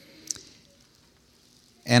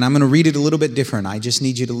And I'm going to read it a little bit different. I just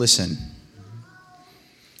need you to listen.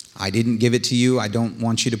 I didn't give it to you. I don't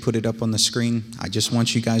want you to put it up on the screen. I just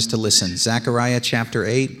want you guys to listen. Zechariah chapter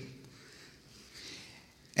 8.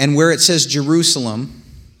 And where it says Jerusalem,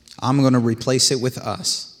 I'm going to replace it with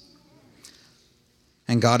us.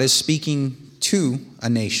 And God is speaking to a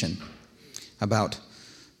nation about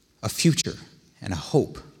a future and a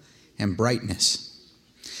hope and brightness.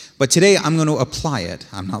 But today I'm going to apply it.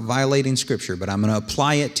 I'm not violating Scripture, but I'm going to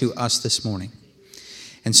apply it to us this morning.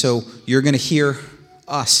 And so you're going to hear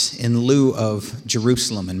us in lieu of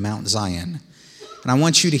Jerusalem and Mount Zion. And I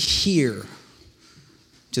want you to hear,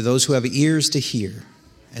 to those who have ears to hear,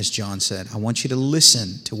 as John said, I want you to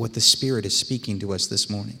listen to what the Spirit is speaking to us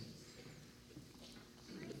this morning.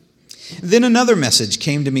 Then another message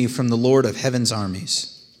came to me from the Lord of Heaven's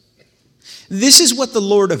armies. This is what the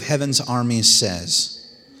Lord of Heaven's armies says.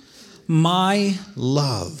 My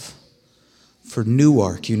love for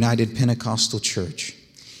Newark United Pentecostal Church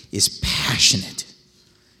is passionate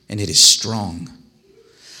and it is strong.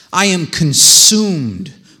 I am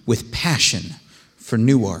consumed with passion for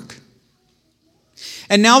Newark.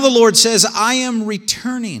 And now the Lord says, I am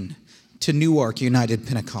returning to Newark United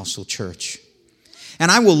Pentecostal Church.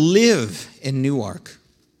 And I will live in Newark.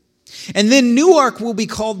 And then Newark will be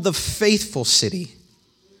called the faithful city.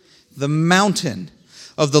 The mountain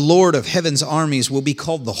of the Lord of Heaven's armies will be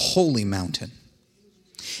called the holy mountain.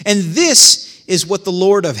 And this is what the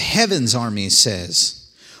Lord of Heaven's armies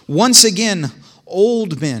says. Once again,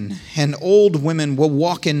 old men and old women will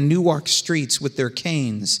walk in Newark streets with their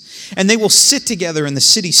canes, and they will sit together in the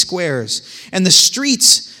city squares, and the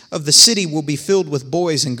streets of the city will be filled with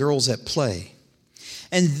boys and girls at play.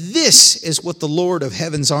 And this is what the Lord of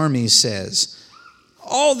Heaven's armies says.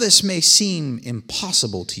 All this may seem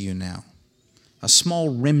impossible to you now, a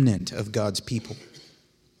small remnant of God's people.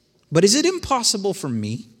 But is it impossible for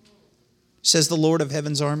me, says the Lord of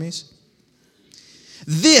Heaven's armies?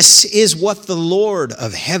 This is what the Lord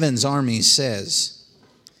of Heaven's armies says.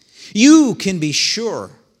 You can be sure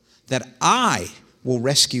that I will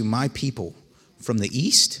rescue my people from the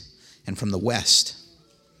east and from the west.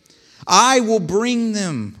 I will bring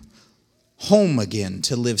them home again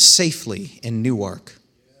to live safely in Newark.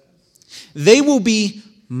 They will be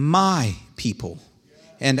my people,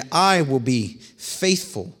 and I will be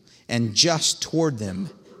faithful and just toward them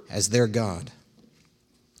as their God.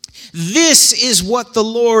 This is what the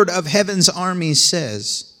Lord of Heaven's armies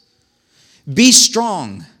says. Be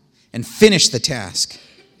strong and finish the task.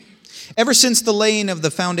 Ever since the laying of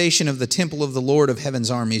the foundation of the temple of the Lord of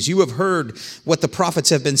Heaven's armies, you have heard what the prophets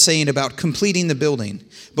have been saying about completing the building.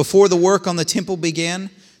 Before the work on the temple began,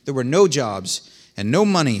 there were no jobs and no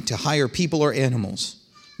money to hire people or animals.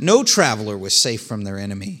 No traveler was safe from their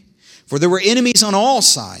enemy, for there were enemies on all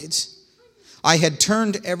sides. I had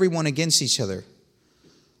turned everyone against each other.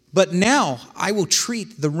 But now I will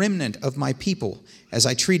treat the remnant of my people as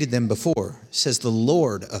I treated them before, says the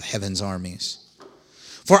Lord of Heaven's armies.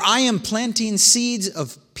 For I am planting seeds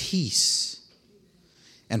of peace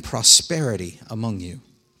and prosperity among you.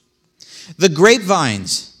 The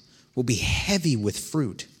grapevines will be heavy with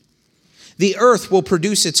fruit. The earth will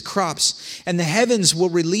produce its crops, and the heavens will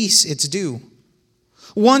release its dew.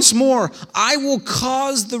 Once more, I will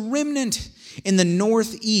cause the remnant in the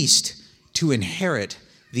northeast to inherit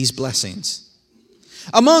these blessings.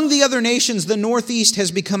 Among the other nations, the northeast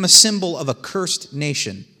has become a symbol of a cursed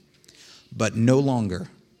nation, but no longer.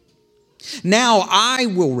 Now I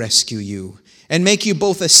will rescue you and make you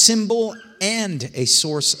both a symbol and a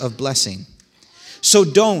source of blessing. So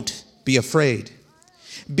don't be afraid.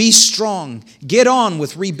 Be strong. Get on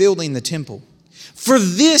with rebuilding the temple. For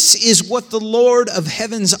this is what the Lord of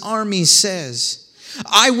Heaven's armies says.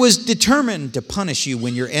 I was determined to punish you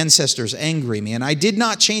when your ancestors angry me, and I did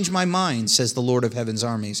not change my mind, says the Lord of Heaven's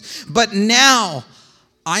armies. But now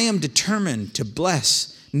I am determined to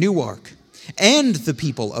bless Newark and the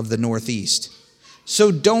people of the Northeast.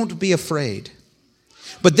 So don't be afraid.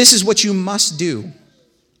 But this is what you must do.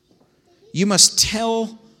 You must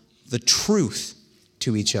tell the truth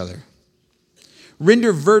to each other.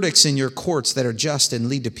 Render verdicts in your courts that are just and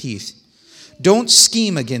lead to peace. Don't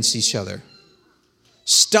scheme against each other.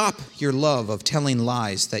 Stop your love of telling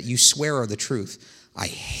lies that you swear are the truth. I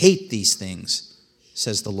hate these things,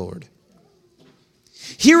 says the Lord.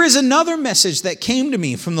 Here is another message that came to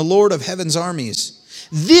me from the Lord of Heaven's armies.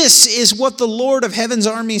 This is what the Lord of Heaven's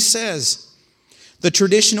armies says. The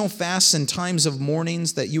traditional fasts and times of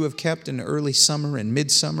mournings that you have kept in early summer and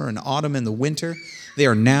midsummer and autumn and the winter, they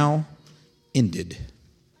are now ended.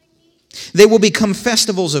 They will become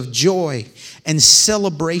festivals of joy and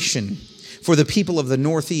celebration for the people of the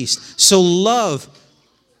Northeast. So love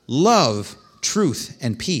love, truth,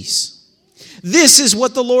 and peace. This is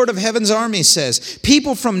what the Lord of Heaven's armies says.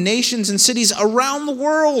 People from nations and cities around the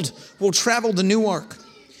world will travel to Newark.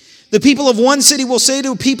 The people of one city will say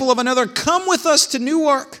to people of another, come with us to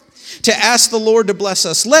Newark to ask the Lord to bless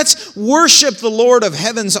us. Let's worship the Lord of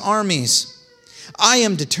Heaven's armies. I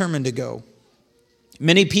am determined to go.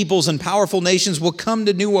 Many peoples and powerful nations will come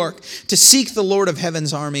to Newark to seek the Lord of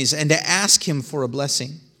Heaven's armies and to ask him for a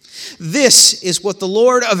blessing. This is what the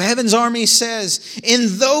Lord of Heaven's army says.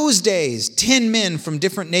 In those days, 10 men from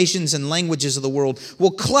different nations and languages of the world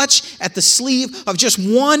will clutch at the sleeve of just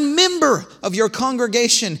one member of your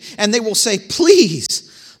congregation, and they will say,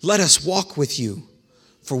 please, let us walk with you,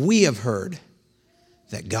 for we have heard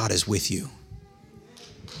that God is with you.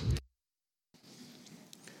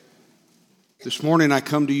 This morning I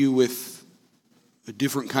come to you with a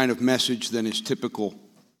different kind of message than is typical.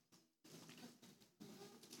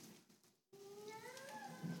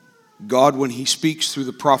 God, when he speaks through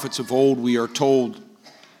the prophets of old, we are told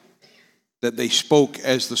that they spoke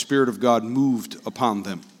as the Spirit of God moved upon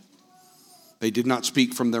them. They did not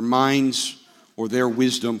speak from their minds or their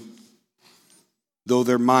wisdom, though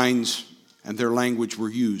their minds and their language were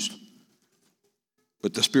used.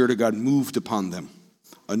 But the Spirit of God moved upon them,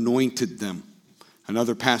 anointed them.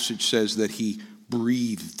 Another passage says that he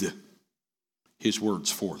breathed his words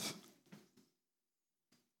forth.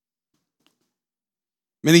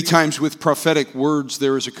 Many times with prophetic words,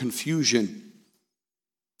 there is a confusion.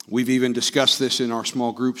 We've even discussed this in our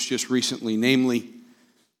small groups just recently, namely,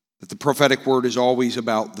 that the prophetic word is always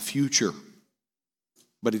about the future,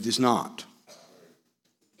 but it is not.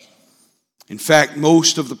 In fact,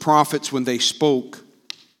 most of the prophets, when they spoke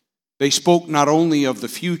not only of the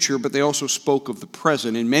future, but they also spoke of the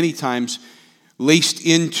present. And many times, laced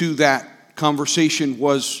into that conversation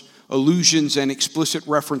was allusions and explicit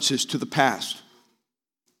references to the past.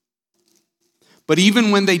 But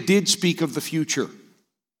even when they did speak of the future,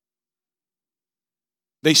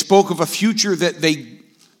 they spoke of a future that they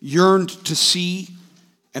yearned to see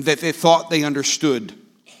and that they thought they understood.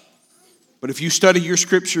 But if you study your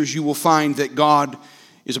scriptures, you will find that God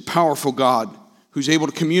is a powerful God who's able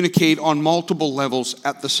to communicate on multiple levels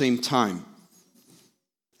at the same time.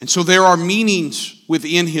 And so there are meanings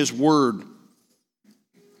within his word,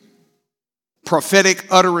 prophetic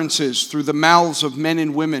utterances through the mouths of men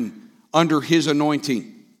and women under his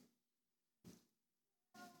anointing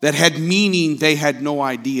that had meaning they had no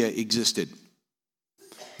idea existed,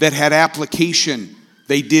 that had application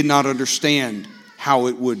they did not understand how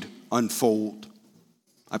it would unfold.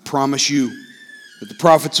 I promise you that the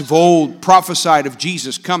prophets of old prophesied of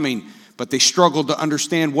Jesus coming, but they struggled to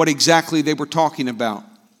understand what exactly they were talking about.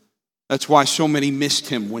 That's why so many missed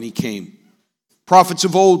him when he came. Prophets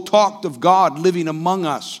of old talked of God living among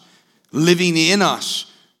us, living in us,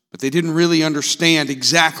 but they didn't really understand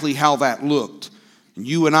exactly how that looked. And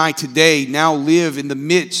you and I today now live in the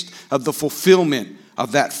midst of the fulfillment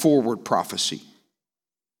of that forward prophecy.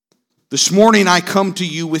 This morning I come to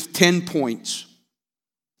you with 10 points.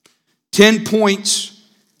 10 points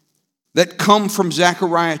that come from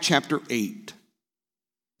Zechariah chapter 8.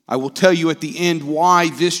 I will tell you at the end why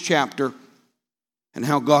this chapter and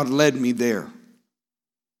how God led me there.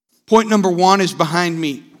 Point number 1 is behind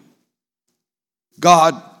me.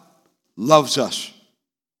 God loves us.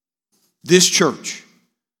 This church.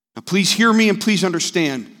 Now please hear me and please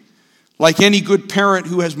understand. Like any good parent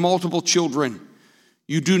who has multiple children,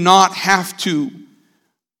 you do not have to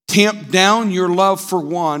tamp down your love for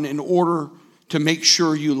one in order to make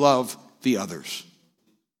sure you love the others.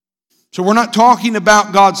 So we're not talking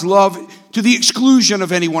about God's love to the exclusion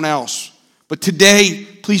of anyone else. But today,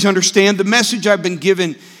 please understand, the message I've been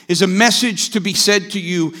given is a message to be said to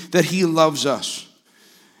you that he loves us.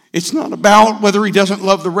 It's not about whether he doesn't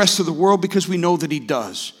love the rest of the world, because we know that he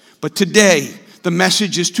does. But today, the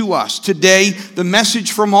message is to us. Today, the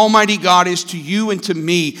message from Almighty God is to you and to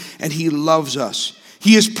me, and he loves us.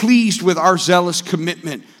 He is pleased with our zealous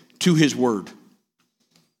commitment to his word.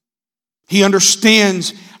 He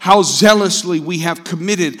understands how zealously we have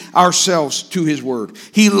committed ourselves to his word.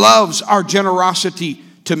 He loves our generosity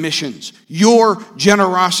to missions, your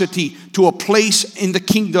generosity to a place in the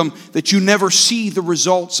kingdom that you never see the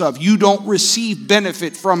results of. You don't receive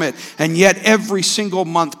benefit from it, and yet every single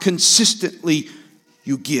month, consistently,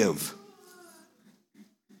 you give.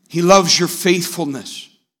 He loves your faithfulness.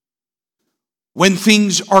 When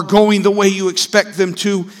things are going the way you expect them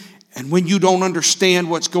to, and when you don't understand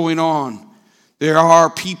what's going on, there are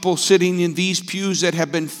people sitting in these pews that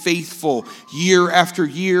have been faithful year after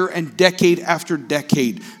year and decade after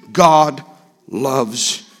decade. God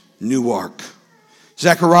loves Newark.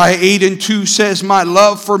 Zechariah 8:2 says, my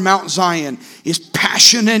love for Mount Zion is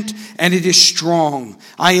passionate and it is strong.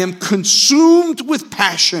 I am consumed with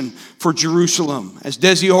passion for Jerusalem. As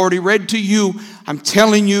Desi already read to you, I'm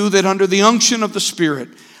telling you that under the unction of the Spirit,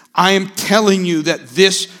 I am telling you that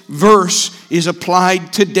this verse is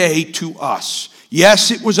applied today to us.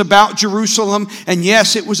 Yes, it was about Jerusalem, and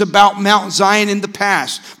yes, it was about Mount Zion in the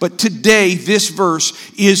past. But today, this verse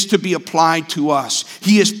is to be applied to us.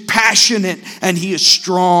 He is passionate and he is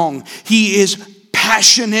strong. He is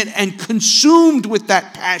passionate and consumed with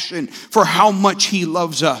that passion for how much he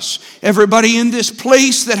loves us. Everybody in this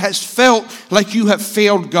place that has felt like you have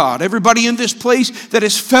failed God, everybody in this place that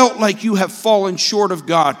has felt like you have fallen short of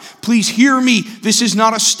God, please hear me. This is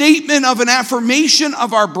not a statement of an affirmation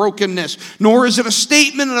of our brokenness, nor is it a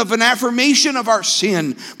statement of an affirmation of our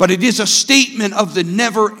sin, but it is a statement of the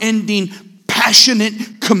never-ending,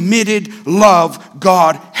 passionate, committed love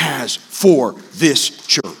God has for this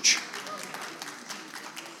church.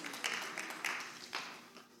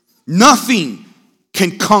 Nothing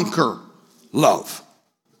can conquer love.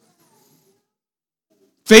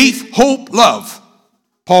 Faith, hope, love.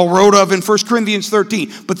 Paul wrote of in 1 Corinthians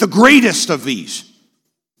 13. But the greatest of these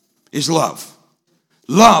is love.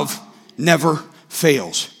 Love never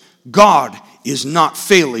fails. God is not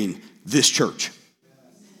failing this church.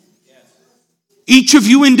 Each of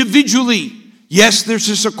you individually, yes, there's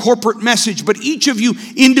just a corporate message, but each of you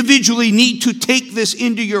individually need to take this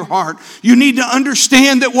into your heart. You need to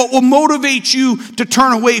understand that what will motivate you to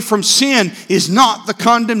turn away from sin is not the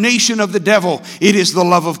condemnation of the devil. It is the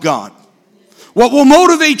love of God. What will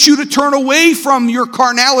motivate you to turn away from your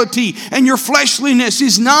carnality and your fleshliness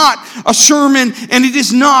is not a sermon, and it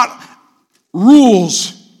is not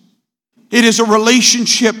rules. It is a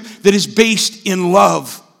relationship that is based in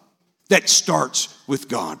love that starts with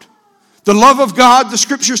God. The love of God, the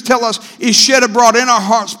scriptures tell us, is shed abroad in our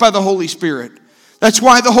hearts by the Holy Spirit. That's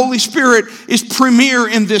why the Holy Spirit is premier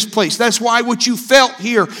in this place. That's why what you felt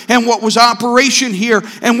here and what was operation here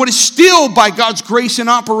and what is still by God's grace in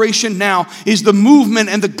operation now is the movement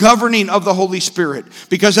and the governing of the Holy Spirit.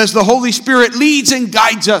 Because as the Holy Spirit leads and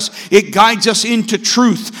guides us, it guides us into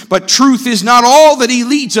truth. But truth is not all that He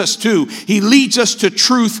leads us to. He leads us to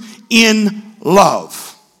truth in love.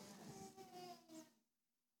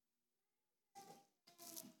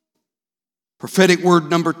 Prophetic word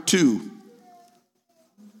number 2.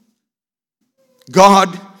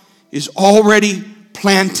 God is already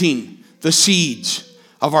planting the seeds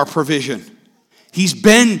of our provision. He's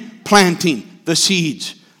been planting the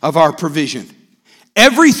seeds of our provision.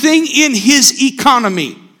 Everything in His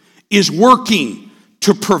economy is working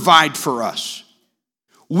to provide for us.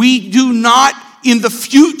 We do not in the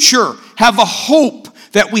future have a hope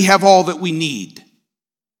that we have all that we need.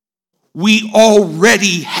 We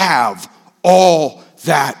already have all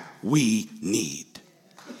that we need.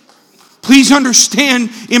 Please understand,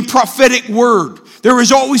 in prophetic word, there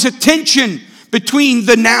is always a tension between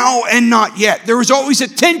the now and not yet. There is always a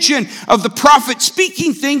tension of the prophet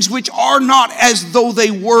speaking things which are not as though they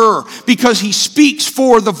were, because he speaks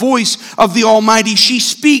for the voice of the Almighty. She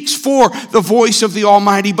speaks for the voice of the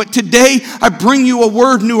Almighty. But today, I bring you a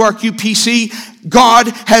word, Newark UPC. God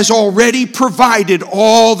has already provided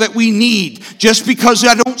all that we need. Just because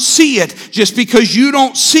I don't see it, just because you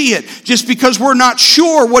don't see it, just because we're not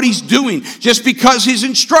sure what He's doing, just because His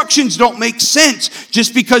instructions don't make sense,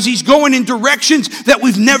 just because He's going in directions that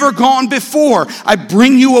we've never gone before, I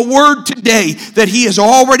bring you a word today that He has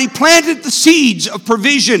already planted the seeds of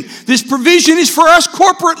provision. This provision is for us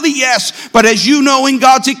corporately, yes, but as you know, in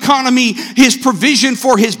God's economy, His provision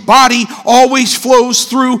for His body always flows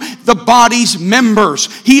through the body's members.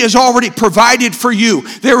 He has already provided for you.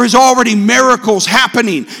 There is already miracles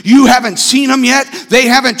happening. You haven't seen them yet. They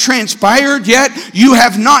haven't transpired yet. You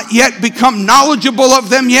have not yet become knowledgeable of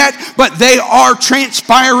them yet, but they are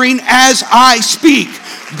transpiring as I speak.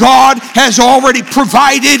 God has already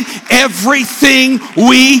provided everything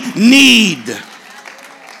we need.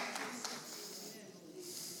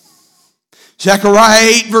 Zechariah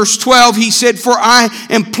 8 verse 12, he said, "For I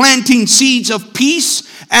am planting seeds of peace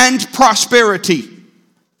and prosperity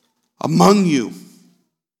among you.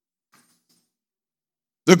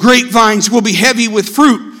 The grapevines will be heavy with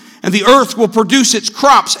fruit, and the earth will produce its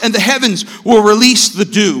crops, and the heavens will release the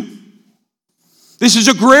dew." This is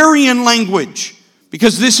agrarian language,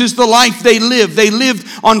 because this is the life they lived. They lived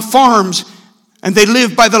on farms, and they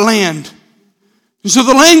lived by the land. So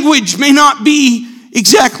the language may not be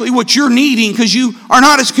exactly what you're needing, because you are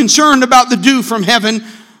not as concerned about the dew from heaven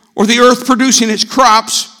or the earth producing its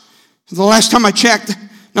crops. The last time I checked,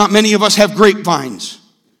 not many of us have grapevines.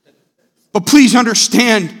 But please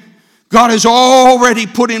understand, God has already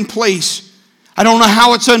put in place. I don't know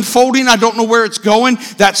how it's unfolding. I don't know where it's going.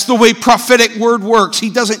 That's the way prophetic word works. He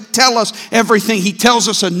doesn't tell us everything. He tells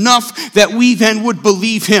us enough that we then would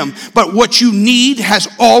believe him. But what you need has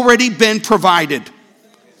already been provided.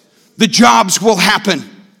 The jobs will happen.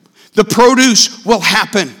 The produce will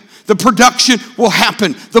happen. The production will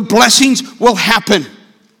happen. The blessings will happen.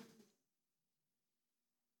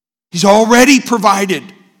 He's already provided.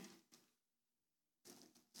 Do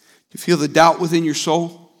you feel the doubt within your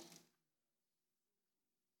soul?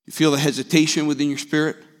 You feel the hesitation within your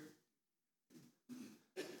spirit?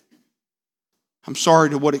 I'm sorry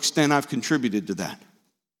to what extent I've contributed to that.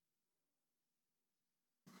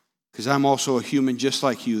 Because I'm also a human just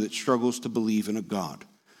like you that struggles to believe in a God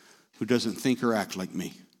who doesn't think or act like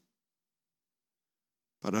me.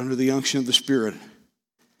 But under the unction of the Spirit,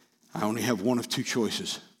 I only have one of two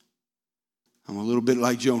choices. I'm a little bit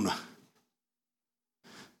like Jonah.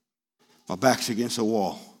 My back's against the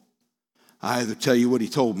wall. I either tell you what he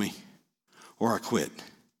told me or I quit.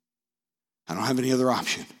 I don't have any other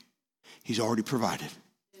option. He's already provided.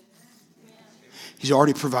 He's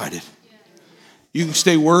already provided. You can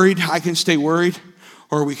stay worried. I can stay worried.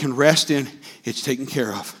 Or we can rest in it's taken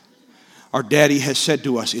care of. Our daddy has said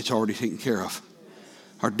to us, it's already taken care of.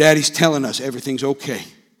 Our daddy's telling us everything's okay.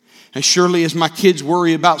 As surely as my kids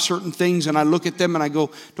worry about certain things and I look at them and I go,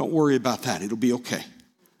 don't worry about that. It'll be okay.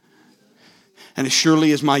 And as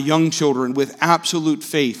surely as my young children with absolute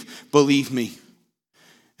faith, believe me,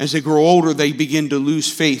 as they grow older, they begin to lose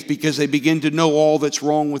faith because they begin to know all that's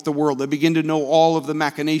wrong with the world. They begin to know all of the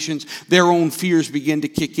machinations. Their own fears begin to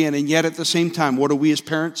kick in. And yet at the same time, what do we as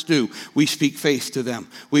parents do? We speak faith to them.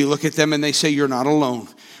 We look at them and they say, you're not alone.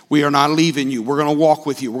 We are not leaving you. We're going to walk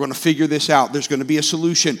with you. We're going to figure this out. There's going to be a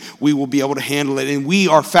solution. We will be able to handle it. And we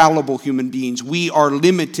are fallible human beings. We are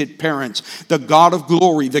limited parents. The God of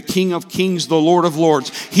glory, the King of kings, the Lord of lords,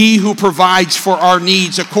 he who provides for our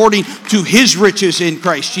needs according to his riches in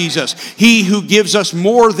Christ Jesus, he who gives us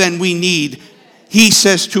more than we need, he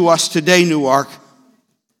says to us today, Newark,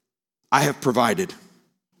 I have provided.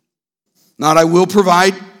 Not I will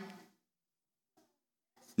provide.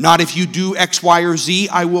 Not if you do X, Y, or Z,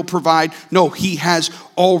 I will provide. No, he has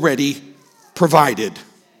already provided.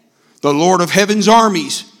 The Lord of heaven's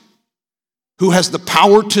armies, who has the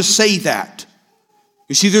power to say that.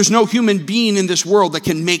 You see, there's no human being in this world that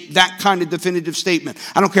can make that kind of definitive statement.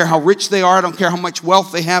 I don't care how rich they are. I don't care how much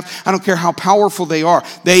wealth they have. I don't care how powerful they are.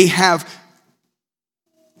 They have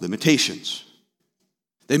limitations.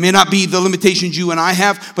 They may not be the limitations you and I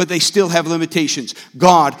have, but they still have limitations.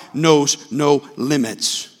 God knows no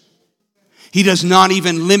limits. He does not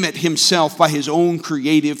even limit himself by his own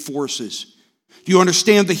creative forces. Do you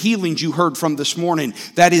understand the healings you heard from this morning?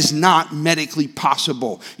 That is not medically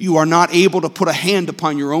possible. You are not able to put a hand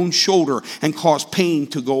upon your own shoulder and cause pain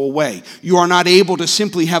to go away. You are not able to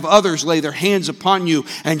simply have others lay their hands upon you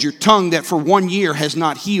and your tongue that for 1 year has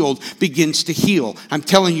not healed begins to heal. I'm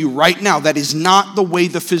telling you right now, that is not the way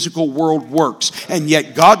the physical world works. And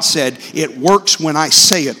yet God said, it works when I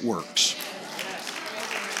say it works.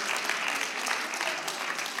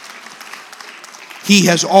 He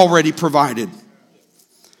has already provided.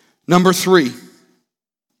 Number 3,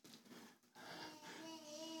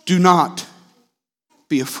 do not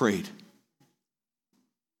be afraid.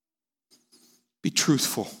 Be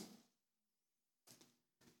truthful.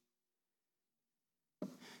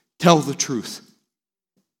 Tell the truth.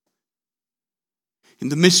 In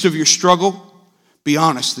the midst of your struggle, be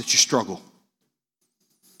honest that you struggle.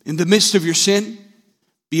 In the midst of your sin,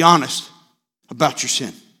 be honest about your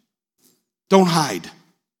sin. Don't hide.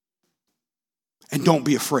 And don't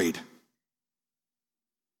be afraid.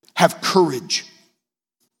 Have courage.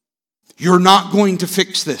 You're not going to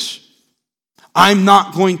fix this. I'm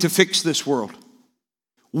not going to fix this world.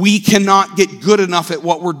 We cannot get good enough at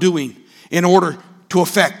what we're doing in order to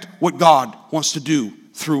affect what God wants to do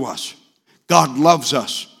through us. God loves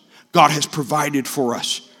us. God has provided for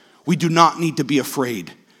us. We do not need to be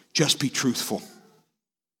afraid. Just be truthful.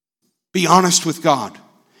 Be honest with God.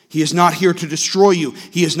 He is not here to destroy you.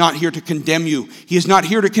 He is not here to condemn you. He is not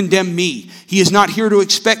here to condemn me. He is not here to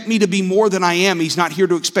expect me to be more than I am. He's not here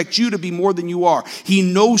to expect you to be more than you are. He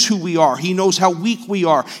knows who we are. He knows how weak we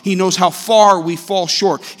are. He knows how far we fall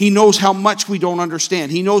short. He knows how much we don't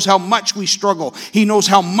understand. He knows how much we struggle. He knows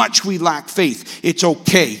how much we lack faith. It's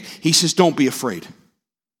okay. He says, don't be afraid.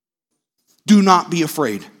 Do not be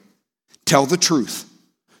afraid. Tell the truth.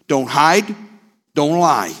 Don't hide. Don't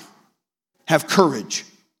lie. Have courage.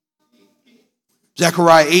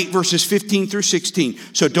 Zechariah 8 verses 15 through 16.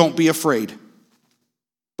 So don't be afraid.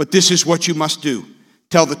 But this is what you must do.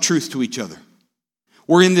 Tell the truth to each other.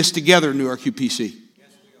 We're in this together, New RQPC.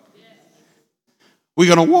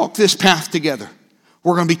 We're going to walk this path together.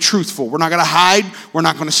 We're going to be truthful. We're not going to hide. We're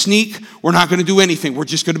not going to sneak. We're not going to do anything. We're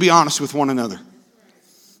just going to be honest with one another.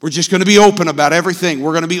 We're just going to be open about everything.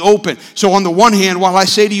 We're going to be open. So on the one hand, while I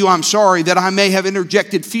say to you, I'm sorry that I may have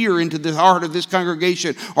interjected fear into the heart of this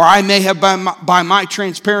congregation, or I may have by my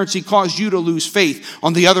transparency caused you to lose faith.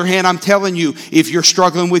 On the other hand, I'm telling you, if you're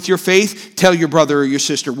struggling with your faith, tell your brother or your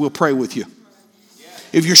sister. We'll pray with you.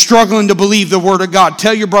 If you're struggling to believe the Word of God,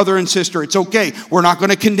 tell your brother and sister, it's okay. We're not going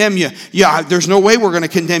to condemn you. Yeah, there's no way we're going to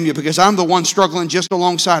condemn you because I'm the one struggling just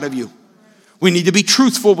alongside of you. We need to be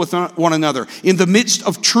truthful with one another. In the midst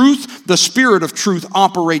of truth, the Spirit of truth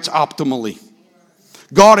operates optimally.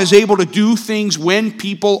 God is able to do things when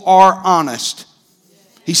people are honest.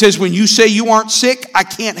 He says, when you say you aren't sick, I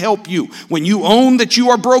can't help you. When you own that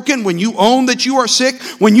you are broken, when you own that you are sick,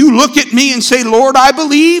 when you look at me and say, Lord, I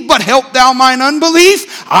believe, but help thou mine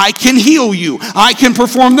unbelief, I can heal you. I can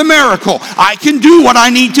perform the miracle. I can do what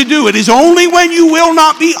I need to do. It is only when you will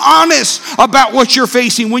not be honest about what you're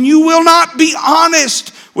facing, when you will not be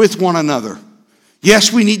honest with one another.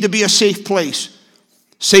 Yes, we need to be a safe place.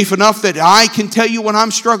 Safe enough that I can tell you when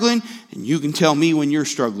I'm struggling, and you can tell me when you're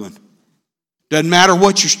struggling. Doesn't matter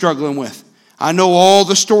what you're struggling with. I know all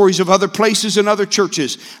the stories of other places and other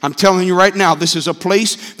churches. I'm telling you right now, this is a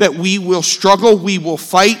place that we will struggle, we will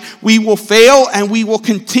fight, we will fail, and we will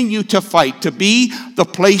continue to fight to be the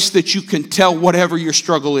place that you can tell whatever your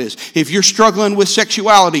struggle is. If you're struggling with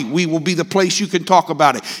sexuality, we will be the place you can talk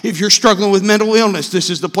about it. If you're struggling with mental illness,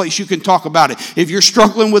 this is the place you can talk about it. If you're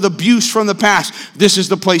struggling with abuse from the past, this is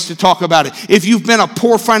the place to talk about it. If you've been a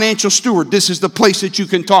poor financial steward, this is the place that you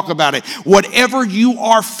can talk about it. Whatever you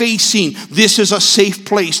are facing, this is a safe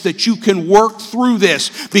place that you can work through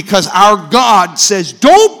this because our God says,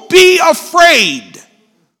 don't be afraid.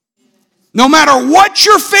 No matter what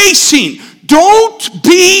you're facing, don't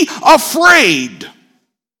be afraid.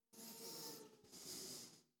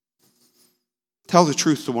 Tell the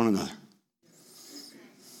truth to one another.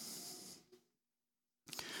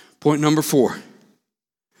 Point number 4.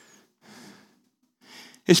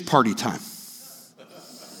 It's party time.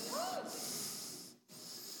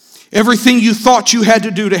 Everything you thought you had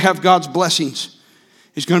to do to have God's blessings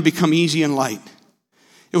is going to become easy and light.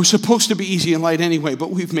 It was supposed to be easy and light anyway, but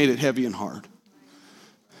we've made it heavy and hard.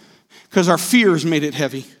 Because our fear has made it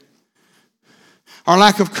heavy. Our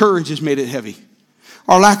lack of courage has made it heavy.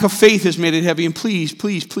 Our lack of faith has made it heavy. And please,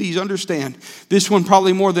 please, please understand, this one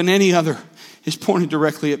probably more than any other is pointed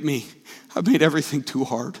directly at me. I've made everything too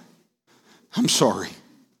hard. I'm sorry.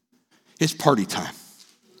 It's party time.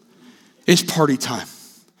 It's party time.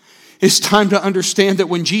 It's time to understand that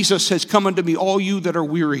when Jesus says, come unto me, all you that are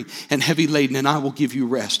weary and heavy laden, and I will give you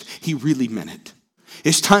rest, he really meant it.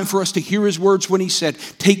 It's time for us to hear his words when he said,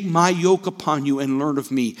 take my yoke upon you and learn of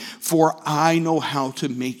me, for I know how to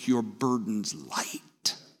make your burdens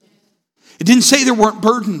light. It didn't say there weren't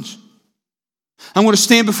burdens. I'm going to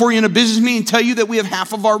stand before you in a business meeting and tell you that we have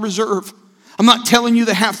half of our reserve. I'm not telling you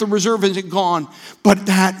that half the reserve isn't gone, but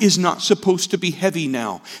that is not supposed to be heavy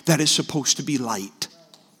now. That is supposed to be light.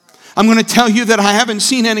 I'm going to tell you that I haven't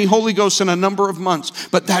seen any Holy Ghost in a number of months,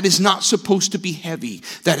 but that is not supposed to be heavy.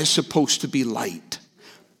 That is supposed to be light.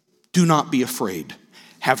 Do not be afraid.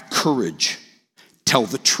 Have courage. Tell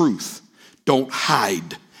the truth. Don't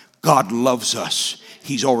hide. God loves us.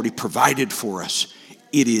 He's already provided for us.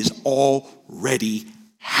 It is already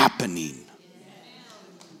happening.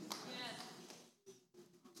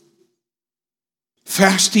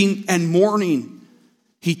 Fasting and mourning,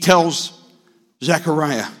 he tells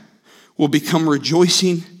Zechariah, will become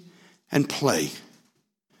rejoicing and play.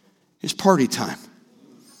 It's party time.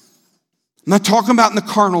 I'm not talking about in the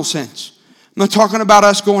carnal sense. I'm not talking about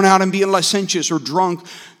us going out and being licentious or drunk.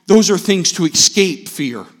 Those are things to escape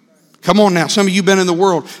fear. Come on now. Some of you have been in the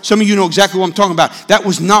world. Some of you know exactly what I'm talking about. That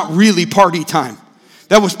was not really party time.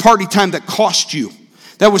 That was party time that cost you.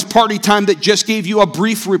 That was party time that just gave you a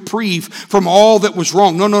brief reprieve from all that was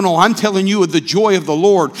wrong. No. I'm telling you, the joy of the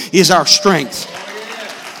Lord is our strength.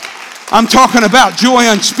 I'm talking about joy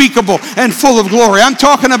unspeakable and full of glory. I'm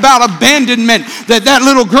talking about abandonment. That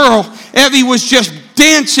little girl, Evie, was just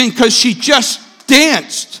dancing because she just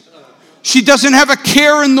danced. She doesn't have a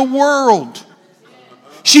care in the world.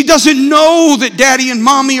 She doesn't know that daddy and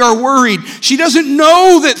mommy are worried. She doesn't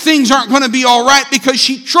know that things aren't going to be all right because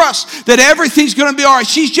she trusts that everything's going to be all right.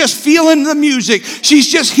 She's just feeling the music. She's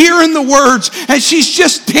just hearing the words, and she's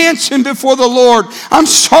just dancing before the Lord. I'm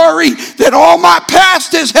sorry that all my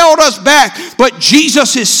past has held us back, but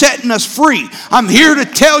Jesus is setting us free. I'm here to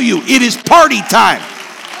tell you, it is party time.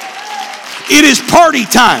 It is party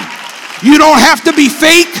time. You don't have to be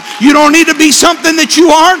fake. You don't need to be something that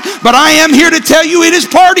you aren't. But I am here to tell you it is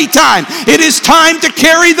party time. It is time to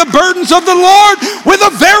carry the burdens of the Lord with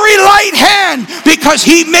a very light hand, because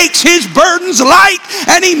He makes His burdens light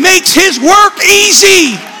and He makes His work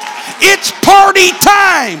easy. It's party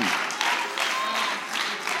time.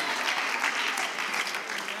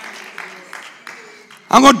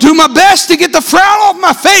 I'm going to do my best to get the frown off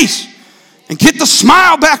my face and get the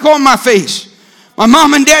smile back on my face. My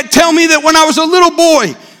mom and dad tell me that when I was a little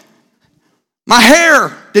boy, my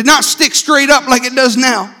hair did not stick straight up like it does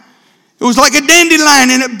now. It was like a dandelion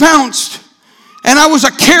and it bounced. And I was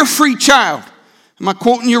a carefree child. Am I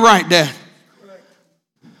quoting you right, Dad?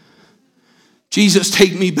 Jesus,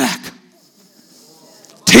 take me back.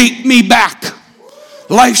 Take me back.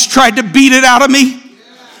 Life's tried to beat it out of me.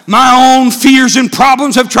 My own fears and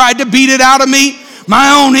problems have tried to beat it out of me.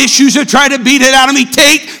 My own issues have tried to beat it out of me.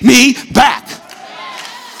 Take me back.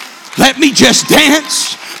 Let me just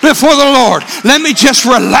dance before the Lord. Let me just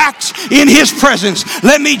relax in His presence.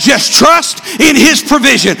 Let me just trust in His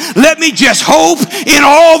provision. Let me just hope in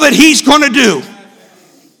all that He's going to do.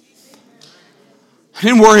 I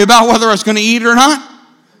didn't worry about whether I was going to eat or not,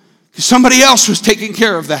 because somebody else was taking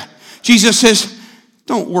care of that. Jesus says,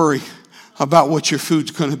 don't worry about what your food's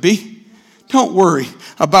going to be. Don't worry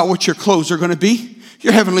about what your clothes are going to be.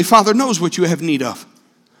 Your Heavenly Father knows what you have need of.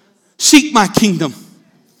 Seek my kingdom.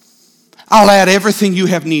 I'll add everything you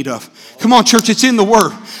have need of. Come on, church, it's in the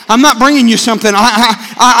Word. I'm not bringing you something.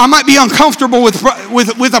 I might be uncomfortable with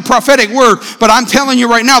a prophetic word, but I'm telling you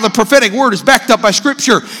right now, the prophetic word is backed up by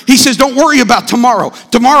Scripture. He says, don't worry about tomorrow.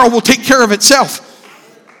 Tomorrow will take care of itself.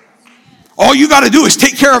 All you got to do is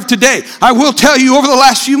take care of today. I will tell you, over the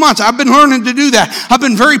last few months, I've been learning to do that. I've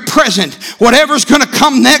been very present. Whatever's going to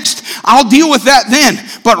come next, I'll deal with that then.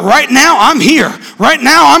 But right now, I'm here. Right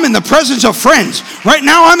now, I'm in the presence of friends. Right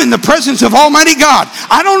now, I'm in the presence of Almighty God.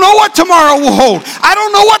 I don't know what tomorrow will hold. I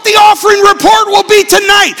don't know what the offering report will be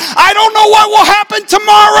tonight. I don't know what will happen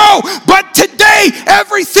tomorrow. But today,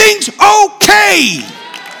 everything's okay.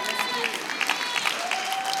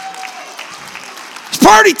 It's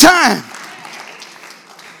party time.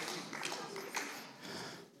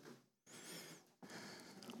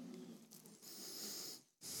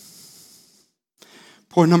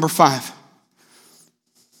 Point number 5.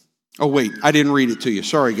 Oh, wait, I didn't read it to you.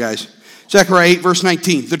 Sorry, guys. Zechariah 8, verse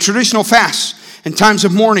 19. The traditional fasts and times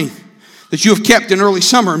of mourning that you have kept in early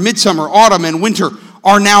summer, midsummer, autumn, and winter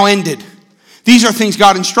are now ended. These are things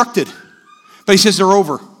God instructed. But He says they're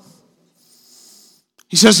over.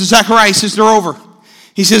 He says to Zechariah, He says they're over.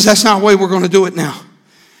 He says that's not the way we're going to do it now.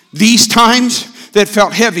 These times that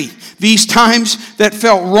felt heavy, these times that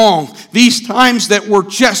felt wrong, these times that were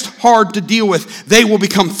just hard to deal with, they will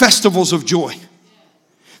become festivals of joy.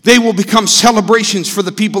 They will become celebrations for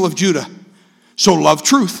the people of Judah. So love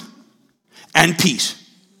truth and peace.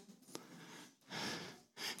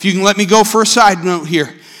 If you can let me go for a side note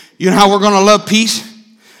here. You know how we're going to love peace?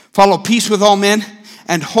 Follow peace with all men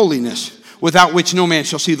and holiness, without which no man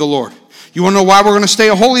shall see the Lord. You want to know why we're going to stay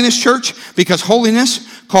a holiness church? Because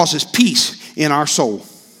holiness causes peace in our soul.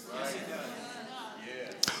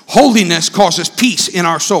 Holiness causes peace in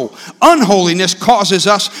our soul. Unholiness causes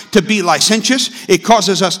us to be licentious. It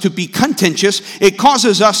causes us to be contentious. It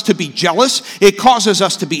causes us to be jealous. It causes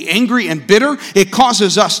us to be angry and bitter. It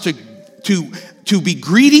causes us to be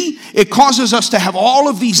greedy. It causes us to have all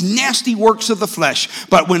of these nasty works of the flesh.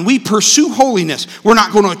 But when we pursue holiness, we're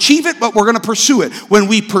not going to achieve it, but we're going to pursue it. When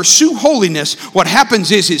we pursue holiness, what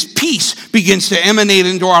happens is peace begins to emanate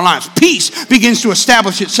into our lives. Peace begins to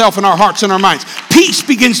establish itself in our hearts and our minds. Peace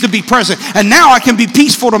begins to be present. And now I can be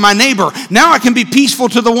peaceful to my neighbor. Now I can be peaceful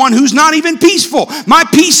to the one who's not even peaceful. My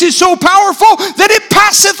peace is so powerful that it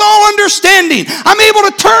passeth all understanding. I'm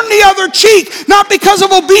able to turn the other cheek, not because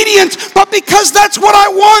of obedience, but because that's what I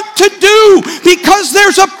want to do, because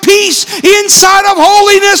there's a peace inside of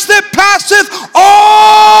holiness that passeth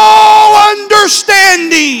all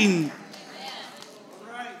understanding.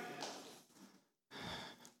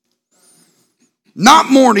 Not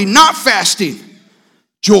mourning, not fasting,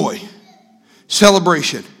 joy,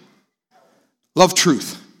 celebration, love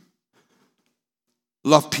truth,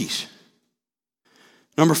 love peace.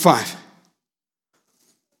 Number 5.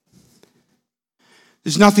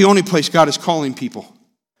 This is not the only place God is calling people.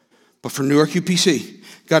 But for Newark UPC,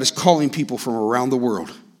 God is calling people from around the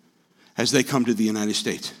world as they come to the United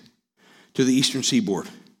States, to the Eastern Seaboard,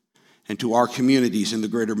 and to our communities in the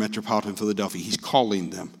greater metropolitan Philadelphia. He's calling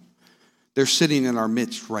them. They're sitting in our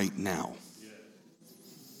midst right now.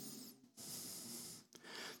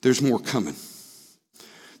 There's more coming.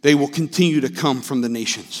 They will continue to come from the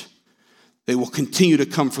nations. They will continue to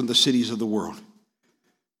come from the cities of the world.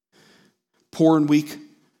 Poor and weak,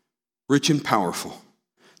 rich and powerful.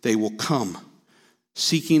 They will come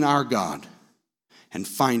seeking our God and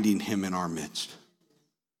finding him in our midst.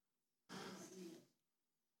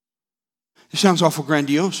 It sounds awful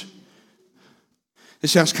grandiose. It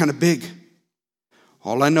sounds kind of big.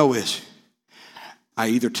 All I know is I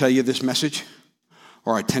either tell you this message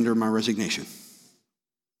or I tender my resignation.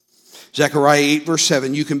 Zechariah 8 verse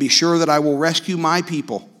 7, you can be sure that I will rescue my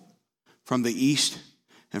people from the east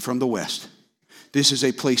and from the west. This is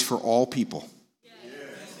a place for all people.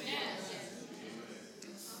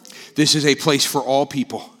 This is a place for all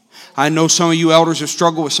people. I know some of you elders have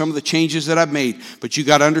struggled with some of the changes that I've made, but you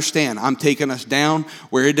got to understand, I'm taking us down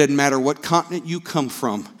where it doesn't matter what continent you come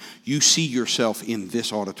from, you see yourself in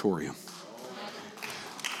this auditorium.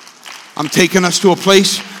 I'm taking us to a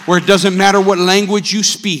place where it doesn't matter what language you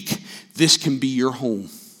speak, this can be your home.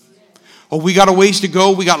 Oh, we got a ways to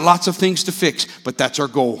go, we got lots of things to fix, but that's our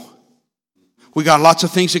goal. We got lots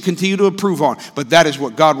of things to continue to improve on, but that is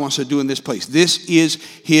what God wants to do in this place. This is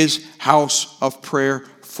his house of prayer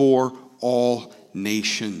for all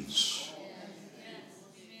nations.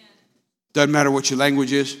 Doesn't matter what your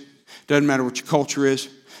language is. Doesn't matter what your culture is.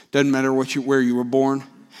 Doesn't matter where you were born.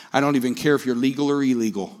 I don't even care if you're legal or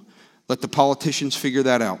illegal. Let the politicians figure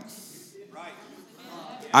that out.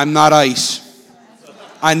 I'm not ICE.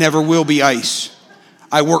 I never will be ICE.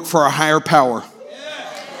 I work for a higher power.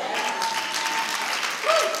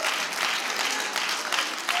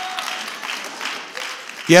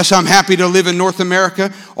 Yes, I'm happy to live in North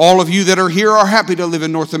America. All of you that are here are happy to live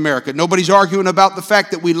in North America. Nobody's arguing about the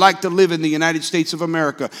fact that we like to live in the United States of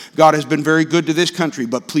America. God has been very good to this country,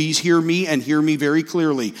 but please hear me and hear me very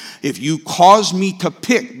clearly. If you cause me to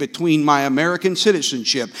pick between my American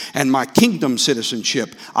citizenship and my kingdom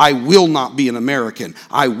citizenship, I will not be an American.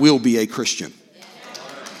 I will be a Christian.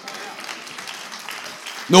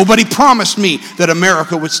 Nobody promised me that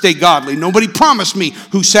America would stay godly. Nobody promised me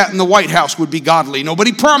who sat in the White House would be godly.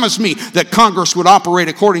 Nobody promised me that Congress would operate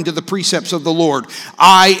according to the precepts of the Lord.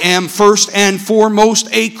 I am first and foremost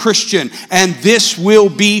a Christian, and this will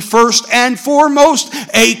be first and foremost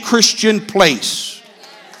a Christian place.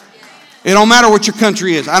 It don't matter what your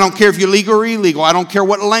country is. I don't care if you're legal or illegal. I don't care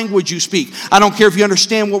what language you speak. I don't care if you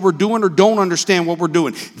understand what we're doing or don't understand what we're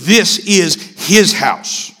doing. This is his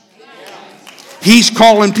house. He's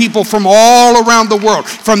calling people from all around the world.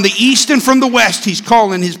 From the east and from the west, he's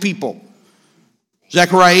calling his people.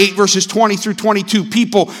 Zechariah 8 verses 20 through 22.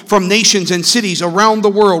 People from nations and cities around the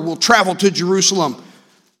world will travel to Jerusalem.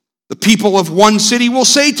 The people of one city will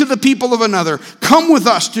say to the people of another, come with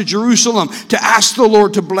us to Jerusalem to ask the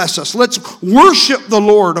Lord to bless us. Let's worship the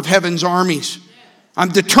Lord of heaven's armies. I'm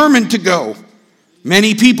determined to go.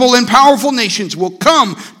 Many people in powerful nations will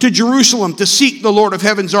come to Jerusalem to seek the Lord of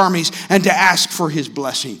heaven's armies and to ask for his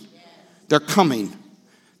blessing. They're coming.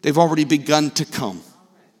 They've already begun to come.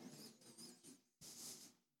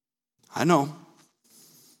 I know.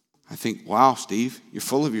 I think, wow, Steve, you're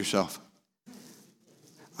full of yourself.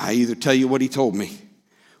 I either tell you what he told me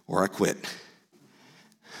or I quit.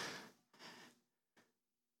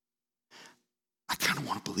 I kind of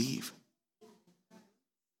want to believe.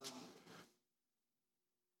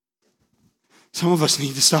 Some of us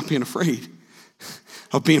need to stop being afraid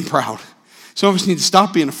of being proud. Some of us need to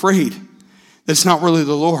stop being afraid that it's not really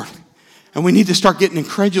the Lord. And we need to start getting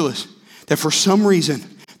incredulous that for some reason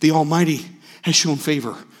the Almighty has shown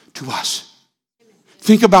favor to us.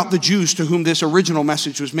 Think about the Jews to whom this original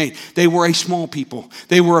message was made. They were a small people.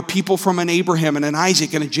 They were a people from an Abraham and an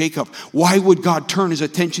Isaac and a Jacob. Why would God turn his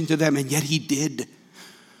attention to them? And yet he did.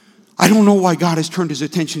 I don't know why God has turned his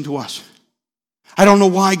attention to us. I don't know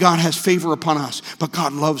why God has favor upon us, but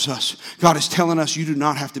God loves us. God is telling us you do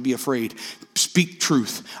not have to be afraid. Speak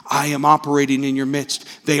truth. I am operating in your midst.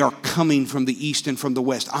 They are coming from the east and from the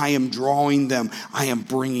west. I am drawing them. I am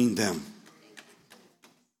bringing them.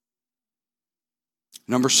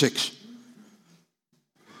 Number 6.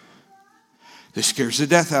 This scares the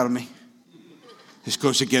death out of me. This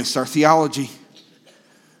goes against our theology.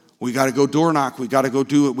 We got to go door knock. We got to go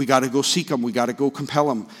do it. We got to go seek them. We got to go compel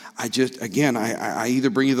them. I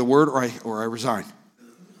either bring you the word or I resign.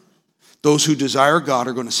 Those who desire God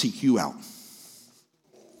are going to seek you out.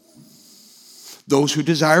 Those who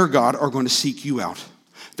desire God are going to seek you out.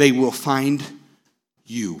 They will find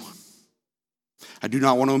you. I do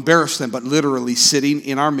not want to embarrass them, but literally sitting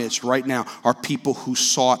in our midst right now are people who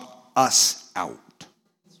sought us out.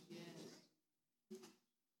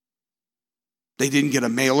 They didn't get a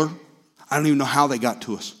mailer. I don't even know how they got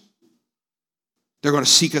to us. They're going to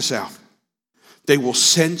seek us out. They will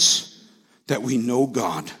sense that we know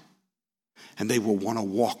God. and they will want to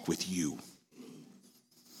walk with you.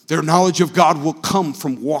 Their knowledge of God will come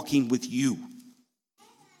from walking with you.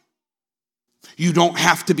 You don't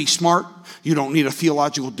have to be smart. You don't need a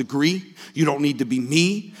theological degree. You don't need to be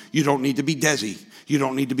me. You don't need to be Desi. You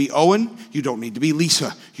don't need to be Owen. You don't need to be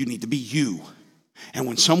Lisa. You need to be you. And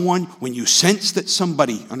when you sense that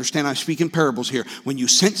somebody, understand I speak in parables here, when you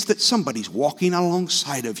sense that somebody's walking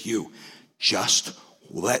alongside of you, just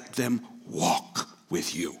let them walk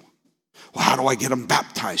with you. Well, how do I get them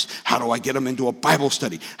baptized? How do I get them into a Bible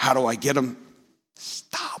study? How do I get them?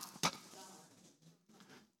 Stop.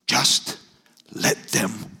 Just let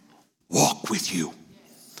them walk with you.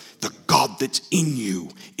 The God that's in you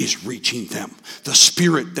is reaching them. The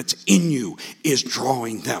Spirit that's in you is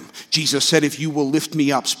drawing them. Jesus said, if you will lift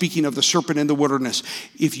me up, speaking of the serpent in the wilderness,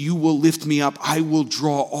 if you will lift me up, I will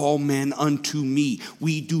draw all men unto me.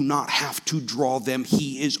 We do not have to draw them.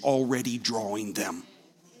 He is already drawing them.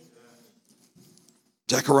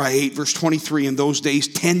 Zechariah 8 verse 23, in those days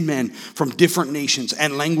 10 men from different nations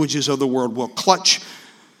and languages of the world will clutch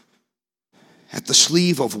at the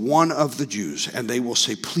sleeve of one of the Jews, and they will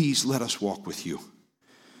say, please let us walk with you,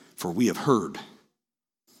 for we have heard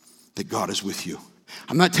that God is with you.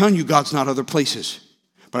 I'm not telling you God's not other places,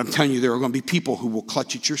 but I'm telling you there are going to be people who will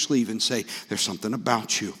clutch at your sleeve and say, there's something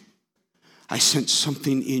about you. I sense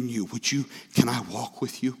something in you. Can I walk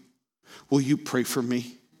with you? Will you pray for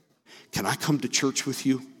me? Can I come to church with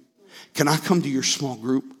you? Can I come to your small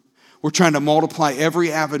group? We're trying to multiply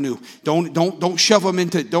every avenue. Don't shove them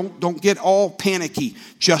into, don't get all panicky.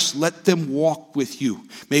 Just let them walk with you.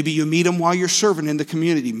 Maybe you meet them while you're serving in the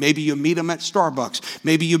community. Maybe you meet them at Starbucks.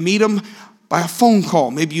 Maybe you meet them by a phone call.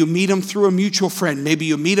 Maybe you meet them through a mutual friend. Maybe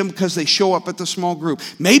you meet them because they show up at the small group.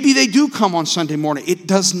 Maybe they do come on Sunday morning. It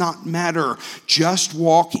does not matter. Just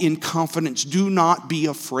walk in confidence. Do not be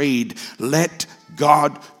afraid. Let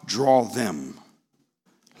God draw them.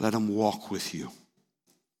 Let them walk with you.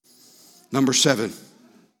 Number 7.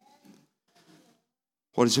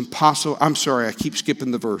 What is impossible? I'm sorry, I keep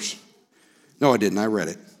skipping the verse. No, I didn't. I read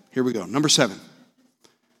it. Here we go. Number 7.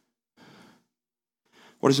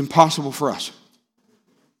 What is impossible for us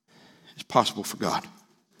is possible for God.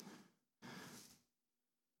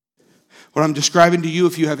 What I'm describing to you,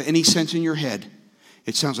 if you have any sense in your head,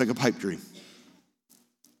 it sounds like a pipe dream.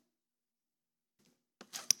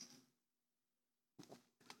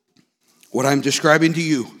 What I'm describing to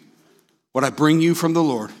you, what I bring you from the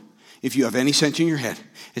Lord, if you have any sense in your head,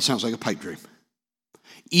 it sounds like a pipe dream.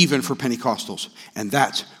 Even for Pentecostals. And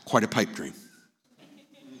that's quite a pipe dream.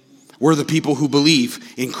 We're the people who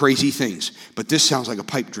believe in crazy things. But this sounds like a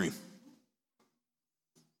pipe dream.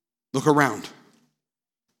 Look around.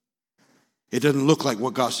 It doesn't look like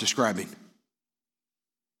what God's describing.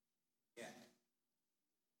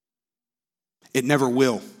 It never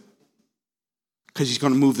will. Because he's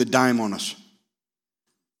going to move the dime on us.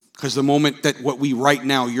 Because the moment that what we right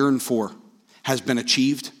now yearn for has been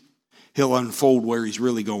achieved, he'll unfold where he's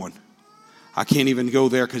really going. I can't even go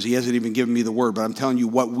there because he hasn't even given me the word. But I'm telling you,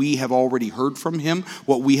 what we have already heard from him,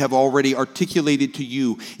 what we have already articulated to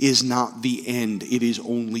you is not the end. It is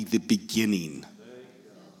only the beginning.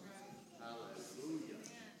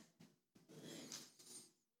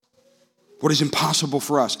 What is impossible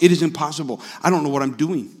for us? It is impossible. I don't know what I'm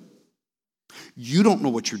doing. You don't know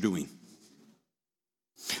what you're doing.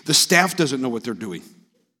 The staff doesn't know what they're doing.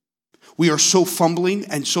 We are so fumbling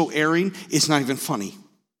and so erring, it's not even funny.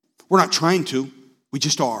 We're not trying to. We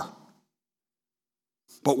just are.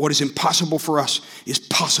 But what is impossible for us is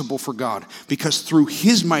possible for God, because through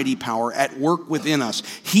his mighty power at work within us,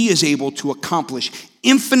 he is able to accomplish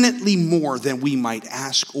infinitely more than we might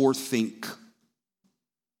ask or think.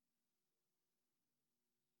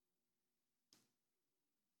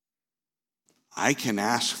 I can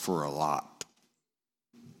ask for a lot.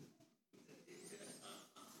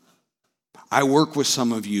 I work with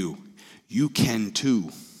some of you. You can too.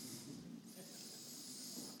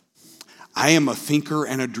 I am a thinker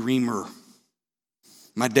and a dreamer.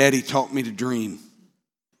 My daddy taught me to dream.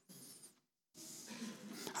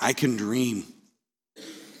 I can dream.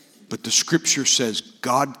 But the scripture says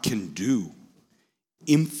God can do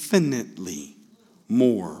infinitely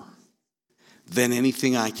more than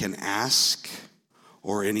anything I can ask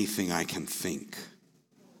or anything I can think.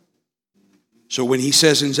 So when he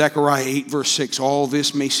says in Zechariah 8 verse 6, all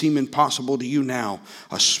this may seem impossible to you now,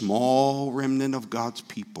 a small remnant of God's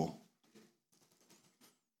people.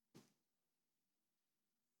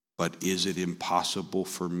 But is it impossible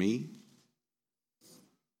for me?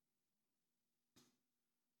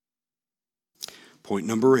 Point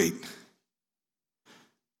number 8.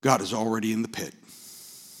 God is already in the pit.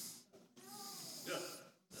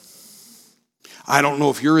 I don't know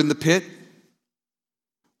if you're in the pit,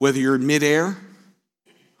 whether you're in midair,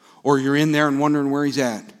 or you're in there and wondering where he's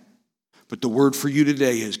at. But the word for you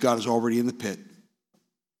today is God is already in the pit.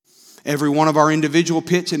 Every one of our individual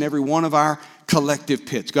pits and every one of our collective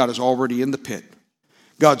pits, God is already in the pit.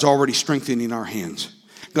 God's already strengthening our hands.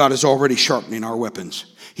 God is already sharpening our weapons.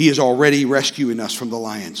 He is already rescuing us from the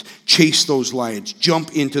lions. Chase those lions.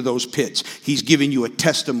 Jump into those pits. He's giving you a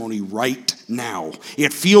testimony right now.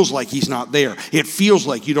 It feels like he's not there. It feels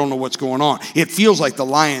like you don't know what's going on. It feels like the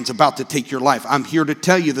lion's about to take your life. I'm here to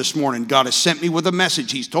tell you this morning, God has sent me with a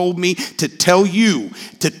message. He's told me to tell you,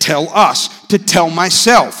 to tell us, to tell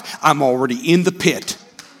myself, I'm already in the pit.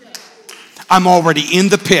 I'm already in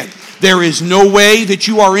the pit. There is no way that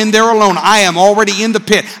you are in there alone. I am already in the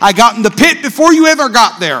pit. I got in the pit before you ever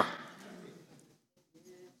got there.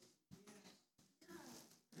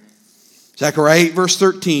 Zechariah 8 verse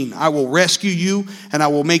 13. I will rescue you and I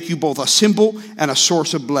will make you both a symbol and a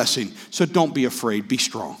source of blessing. So don't be afraid. Be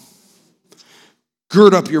strong.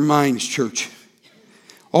 Gird up your minds, church.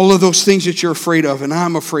 All of those things that you're afraid of and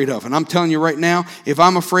I'm afraid of. And I'm telling you right now, if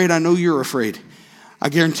I'm afraid, I know you're afraid. I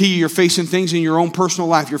guarantee you're facing things in your own personal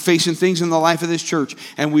life. You're facing things in the life of this church,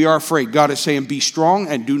 and we are afraid. God is saying, be strong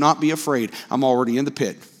and do not be afraid. I'm already in the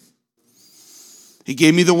pit. He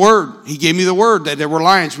gave me the word. He gave me the word that there were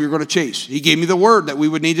lions we were going to chase. He gave me the word that we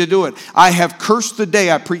would need to do it. I have cursed the day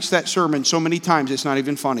I preached that sermon so many times, it's not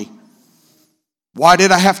even funny. Why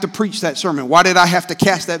did I have to preach that sermon? Why did I have to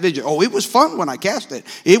cast that vision? Oh, it was fun when I cast it.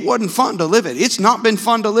 It wasn't fun to live it. It's not been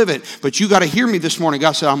fun to live it. But you got to hear me this morning.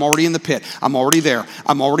 God said, I'm already in the pit. I'm already there.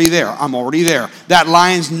 I'm already there. I'm already there. That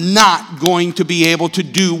lion's not going to be able to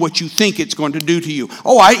do what you think it's going to do to you.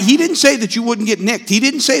 He didn't say that you wouldn't get nicked. He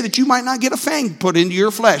didn't say that you might not get a fang put into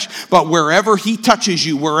your flesh. But wherever he touches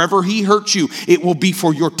you, wherever he hurts you, it will be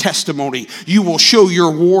for your testimony. You will show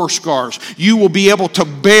your war scars. You will be able to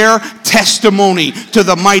bear testimony to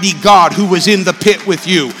the mighty God who was in the pit with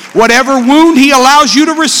you. Whatever wound he allows you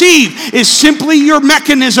to receive is simply your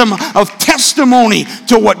mechanism of testimony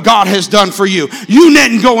to what God has done for you. You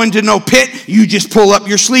didn't go into no pit. You just pull up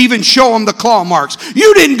your sleeve and show them the claw marks.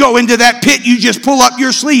 You didn't go into that pit. You just pull up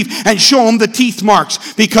your sleeve and show them the teeth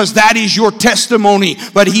marks, because that is your testimony.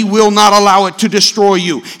 But he will not allow it to destroy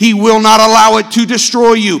you. He will not allow it to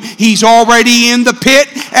destroy you. He's already in the pit,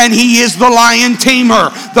 and he is the lion tamer.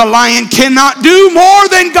 The lion cannot do more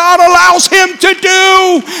than God allows him to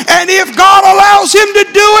do. And if God allows him to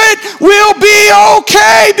do it, we'll be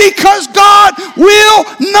okay, because God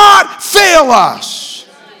will not fail us.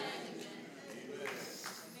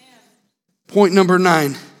 Point number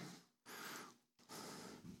 9.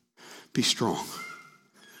 Be strong.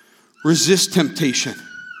 Resist temptation.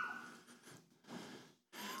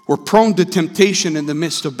 We're prone to temptation in the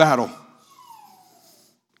midst of battle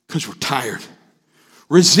because we're tired.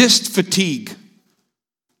 Resist fatigue.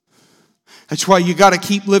 That's why you got to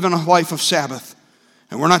keep living a life of Sabbath.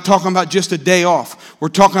 And we're not talking about just a day off. We're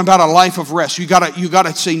talking about a life of rest. You got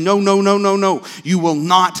to say, no. You will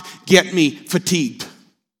not get me fatigued.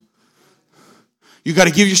 You got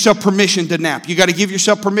to give yourself permission to nap. You got to give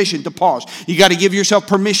yourself permission to pause. You got to give yourself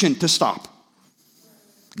permission to stop.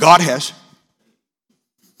 God has.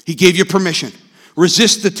 He gave you permission.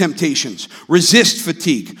 Resist the temptations. Resist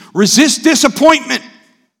fatigue. Resist disappointment.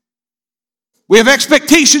 We have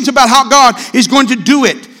expectations about how God is going to do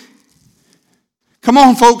it. Come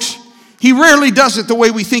on, folks. He rarely does it the way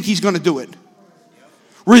we think he's going to do it.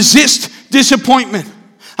 Resist disappointment.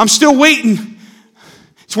 I'm still waiting.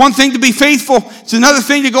 It's one thing to be faithful. It's another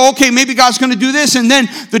thing to go, okay, maybe God's going to do this. And then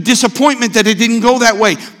the disappointment that it didn't go that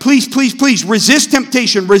way. Please, please, please resist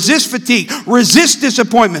temptation. Resist fatigue. Resist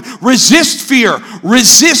disappointment. Resist fear.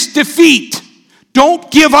 Resist defeat. Don't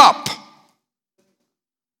give up.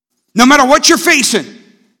 No matter what you're facing,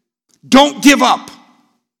 don't give up.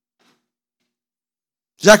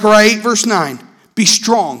 Zechariah 8 verse 9. Be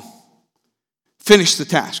strong. Finish the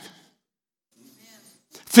task.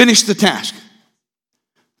 Finish the task.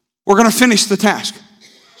 We're going to finish the task.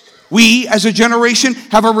 We, as a generation,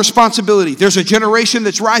 have a responsibility. There's a generation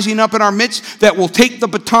that's rising up in our midst that will take the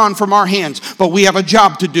baton from our hands, but we have a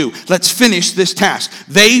job to do. Let's finish this task.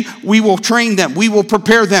 We will train them, we will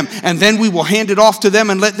prepare them, and then we will hand it off to them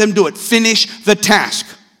and let them do it. Finish the task.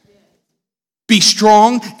 Be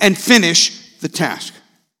strong and finish the task.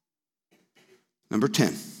 Number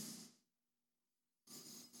 10.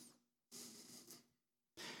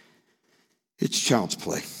 It's child's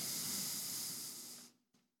play.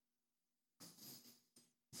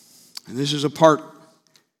 And this is a part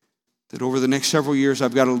that over the next several years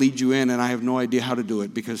I've got to lead you in, and I have no idea how to do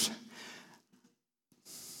it because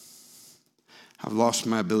I've lost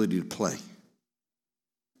my ability to play.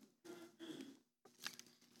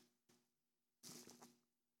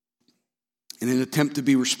 in an attempt to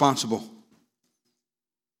be responsible,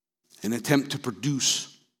 an attempt to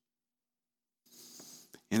produce,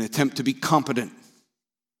 an attempt to be competent,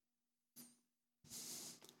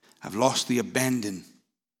 I've lost the abandon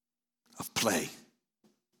of play.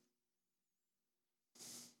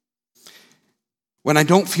 When I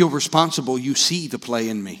don't feel responsible, you see the play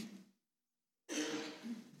in me.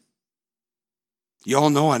 You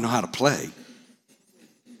all know I know how to play.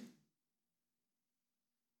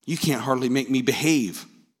 You can't hardly make me behave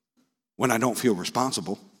when I don't feel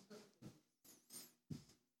responsible.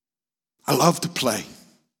 I love to play.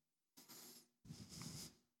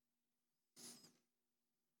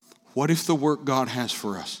 What if the work God has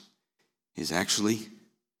for us is actually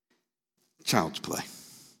child's play?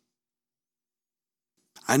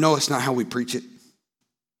 I know it's not how we preach it.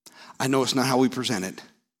 I know it's not how we present it.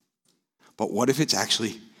 But what if it's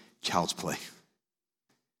actually child's play?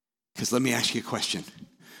 Because let me ask you a question.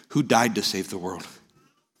 Who died to save the world?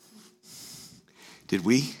 Did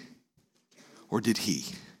we or did he?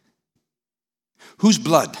 Whose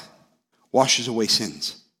blood washes away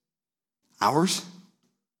sins? Ours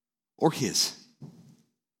or his?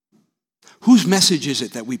 Whose message is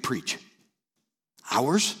it that we preach?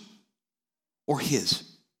 Ours or his?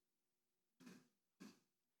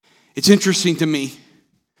 It's interesting to me,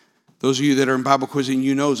 those of you that are in Bible quizzing,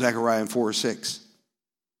 you know Zechariah 4:6.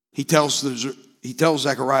 He tells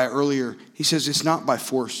Zechariah earlier, he says, it's not by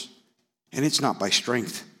force and it's not by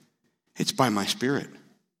strength. It's by my Spirit.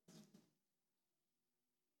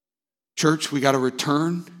 Church, we got to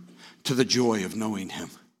return to the joy of knowing him.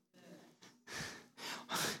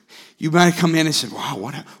 You might have come in and said, wow,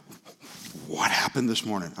 what happened this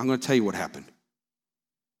morning? I'm going to tell you what happened.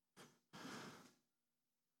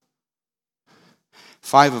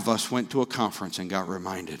 5 of us went to a conference and got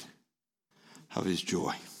reminded of his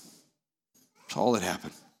joy. That's all that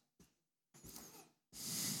happened.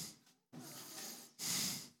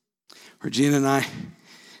 Regina and I,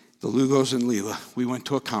 the Lugos and Leela, we went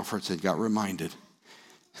to a conference and got reminded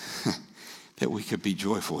that we could be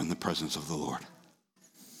joyful in the presence of the Lord.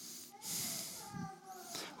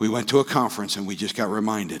 We went to a conference and we just got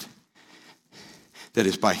reminded that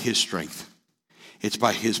it's by his strength. It's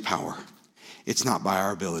by his power. It's not by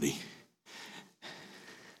our ability.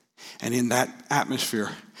 And in that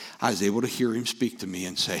atmosphere, I was able to hear him speak to me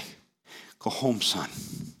and say, go home, son,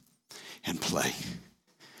 and play.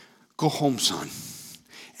 Go home, son,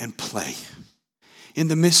 and play. In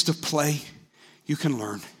the midst of play, you can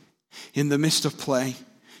learn. In the midst of play,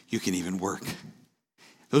 you can even work.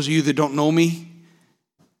 Those of you that don't know me,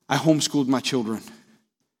 I homeschooled my children.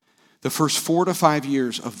 The first 4 to 5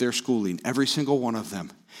 years of their schooling, every single one of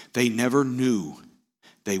them, they never knew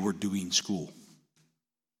they were doing school.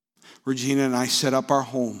 Regina and I set up our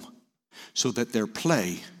home so that their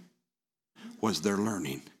play was their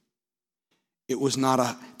learning. It was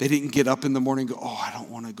not they didn't get up in the morning and go, oh, I don't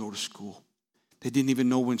want to go to school. They didn't even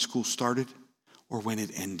know when school started or when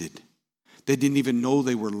it ended. They didn't even know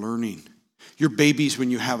they were learning. Your babies, when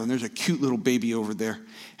you have them, there's a cute little baby over there,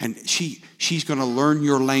 and she's going to learn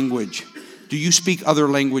your language. Do you speak other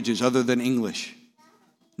languages other than English?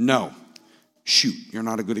 No. Shoot, you're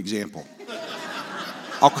not a good example.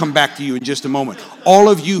 I'll come back to you in just a moment. All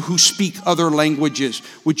of you who speak other languages,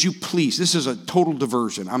 would you please, this is a total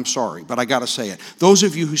diversion, I'm sorry, but I got to say it. Those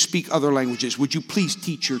of you who speak other languages, would you please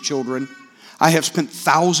teach your children? I have spent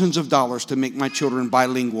thousands of dollars to make my children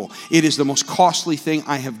bilingual. It is the most costly thing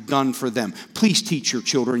I have done for them. Please teach your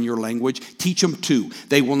children your language. Teach them too.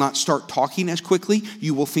 They will not start talking as quickly.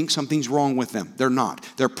 You will think something's wrong with them. They're not.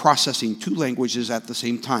 They're processing 2 languages at the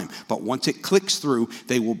same time. But once it clicks through,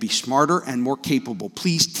 they will be smarter and more capable.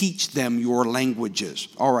 Please teach them your languages.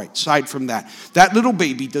 All right, aside from that, that little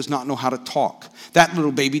baby does not know how to talk. That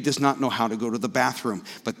little baby does not know how to go to the bathroom.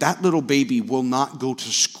 But that little baby will not go to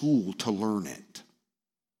school to learn it.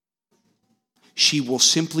 She will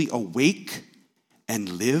simply awake and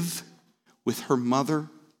live with her mother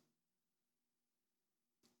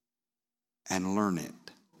and learn it.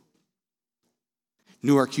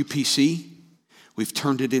 Newark UPC, we've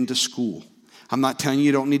turned it into school. I'm not telling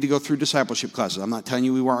you don't need to go through discipleship classes. I'm not telling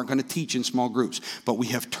you we aren't going to teach in small groups. But we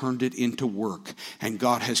have turned it into work. And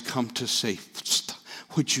God has come to say,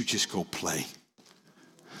 would you just go play?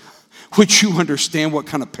 Would you understand what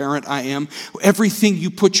kind of parent I am? Everything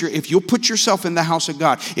you if you'll put yourself in the house of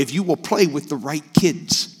God, if you will play with the right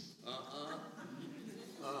kids,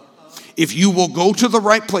 if you will go to the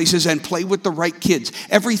right places and play with the right kids,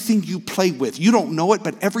 everything you play with, you don't know it,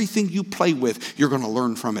 but everything you play with, you're going to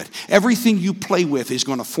learn from it. Everything you play with is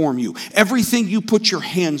going to form you. Everything you put your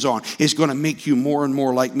hands on is going to make you more and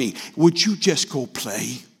more like me. Would you just go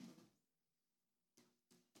play?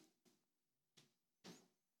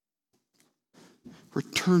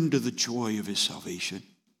 Return to the joy of his salvation.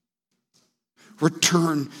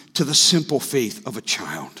 Return to the simple faith of a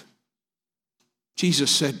child. Jesus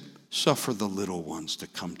said, suffer the little ones to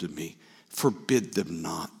come to me. Forbid them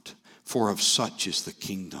not, for of such is the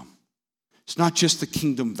kingdom. It's not just the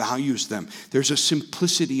kingdom values them. There's a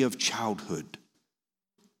simplicity of childhood.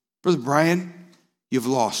 Brother Brian, you've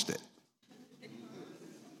lost it.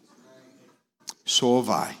 So have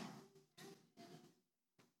I.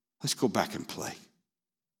 Let's go back and play.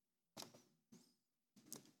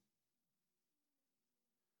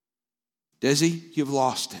 Desi, you've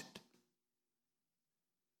lost it.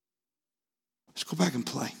 Let's go back and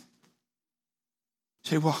play.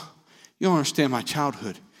 Say, well, you don't understand my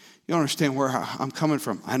childhood. You don't understand where I'm coming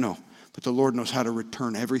from. I know, but the Lord knows how to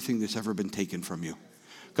return everything that's ever been taken from you.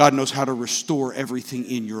 God knows how to restore everything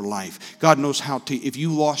in your life. God knows how to, if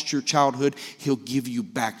you lost your childhood, he'll give you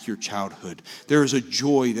back your childhood. There is a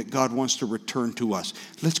joy that God wants to return to us.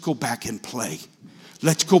 Let's go back and play.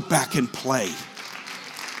 Let's go back and play.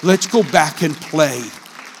 Let's go back and play.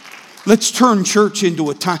 Let's turn church into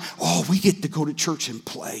a time, we get to go to church and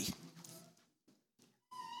play.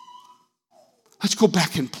 Let's go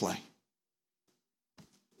back and play.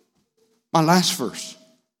 My last verse,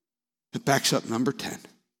 it backs up number 10,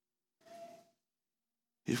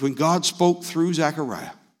 is when God spoke through Zechariah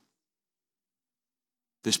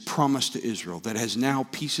this promise to Israel that has now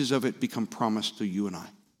pieces of it become promised to you and I.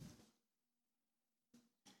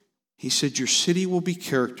 He said, your city will be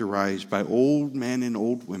characterized by old men and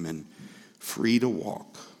old women free to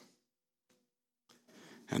walk.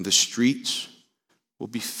 And the streets will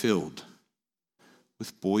be filled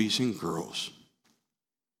with boys and girls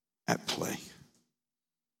at play.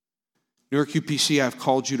 Newark UPC, I've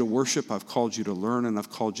called you to worship, I've called you to learn, and I've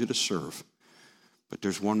called you to serve. But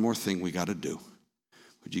there's one more thing we got to do.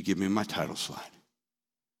 Would you give me my title slide?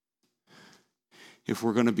 If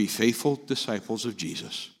we're going to be faithful disciples of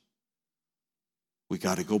Jesus, we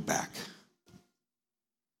got to go back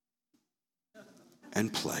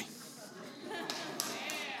and play.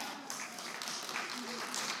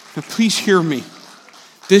 Now, please hear me.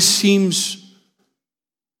 This seems,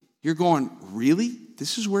 you're going, really?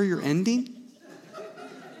 This is where you're ending?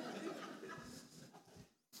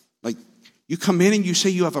 Like, you come in and you say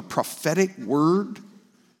you have a prophetic word.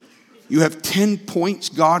 You have 10 points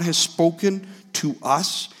God has spoken to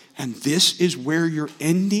us, and this is where you're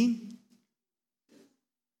ending?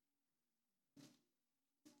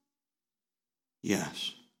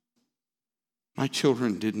 Yes. My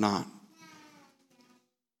children did not,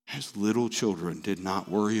 as little children, did not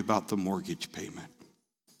worry about the mortgage payment.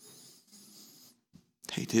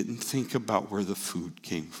 They didn't think about where the food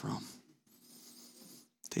came from.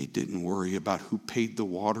 They didn't worry about who paid the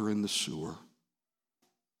water in the sewer.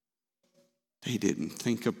 They didn't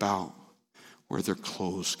think about where their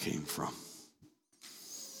clothes came from.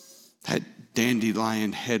 That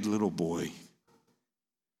dandelion head little boy.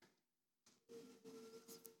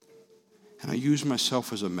 And I use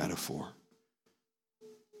myself as a metaphor.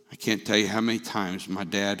 I can't tell you how many times my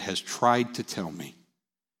dad has tried to tell me,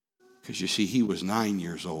 because you see, he was 9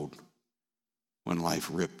 years old when life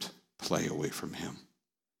ripped play away from him.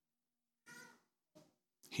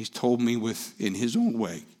 He's told me in his own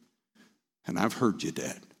way, and I've heard you,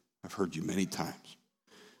 Dad. I've heard you many times.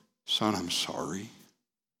 Son, I'm sorry.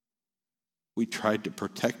 We tried to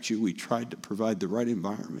protect you. We tried to provide the right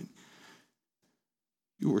environment.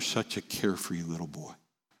 You were such a carefree little boy.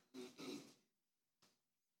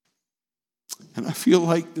 And I feel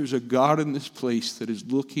like there's a God in this place that is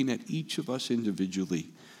looking at each of us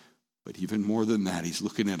individually. But even more than that, he's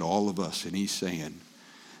looking at all of us and he's saying,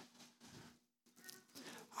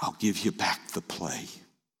 I'll give you back the play.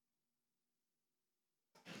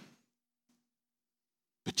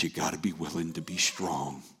 But you got to be willing to be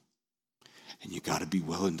strong. And you got to be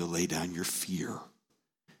willing to lay down your fear.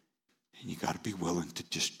 And you got to be willing to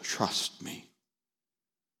just trust me.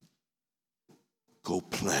 Go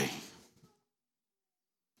play.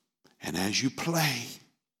 And as you play,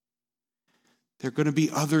 there are going to be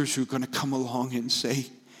others who are going to come along and say,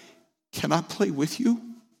 can I play with you?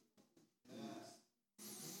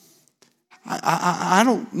 I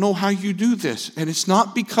don't know how you do this. And it's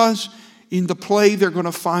not because in the play they're going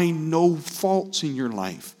to find no faults in your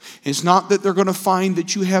life. It's not that they're going to find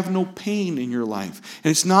that you have no pain in your life. And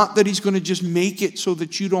it's not that he's going to just make it so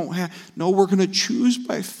that you don't have. No, we're going to choose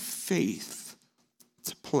by faith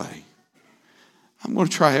to play. I'm going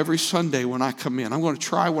to try every Sunday when I come in. I'm going to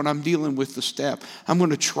try when I'm dealing with the step. I'm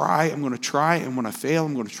going to try, and when I fail,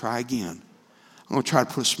 I'm going to try again. I'm going to try to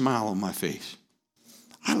put a smile on my face.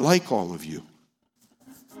 I like all of you.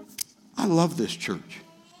 I love this church.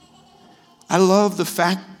 I love the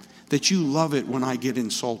fact that you love it when I get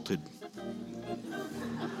insulted.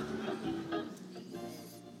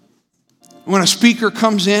 When a speaker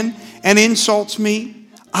comes in and insults me,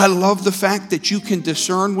 I love the fact that you can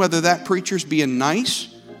discern whether that preacher's being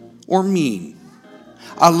nice or mean.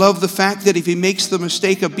 I love the fact that if he makes the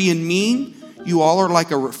mistake of being mean, you all are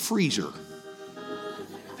like a freezer.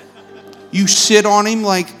 You sit on him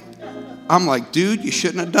like, I'm like, dude, you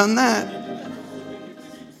shouldn't have done that.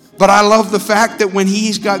 But I love the fact that when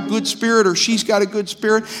he's got good spirit or she's got a good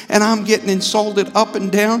spirit and I'm getting insulted up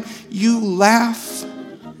and down, you laugh.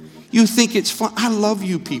 You think it's fun. I love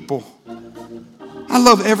you people. I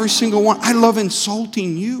love every single one. I love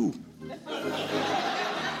insulting you.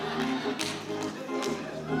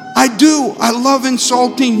 I do. I love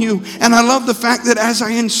insulting you. And I love the fact that as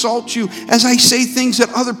I insult you, as I say things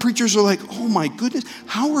that other preachers are like, oh my goodness,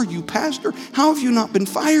 how are you, pastor? How have you not been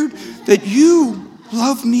fired? That you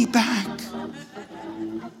love me back.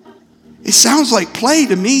 It sounds like play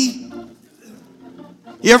to me.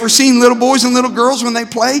 You ever seen little boys and little girls when they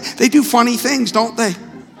play? They do funny things, don't they?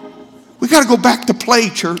 We got to go back to play,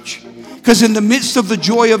 church. Because in the midst of the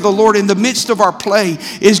joy of the Lord, in the midst of our play,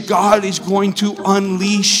 is God is going to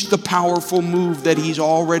unleash the powerful move that He's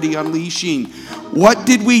already unleashing. What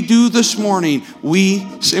did we do this morning? We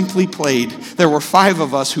simply played. There were 5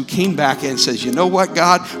 of us who came back and says, you know what,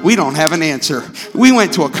 God? We don't have an answer. We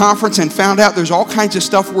went to a conference and found out there's all kinds of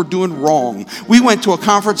stuff we're doing wrong. We went to a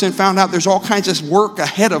conference and found out there's all kinds of work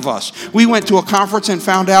ahead of us. We went to a conference and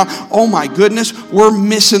found out, oh my goodness, we're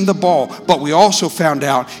missing the ball. But we also found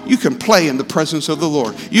out you can play in the presence of the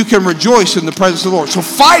Lord. You can rejoice in the presence of the Lord. So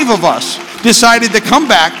 5 of us decided to come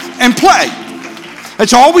back and play.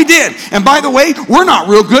 That's all we did. And by the way, we're not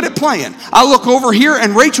real good at playing. I look over here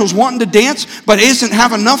and Rachel's wanting to dance, but doesn't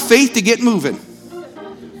have enough faith to get moving.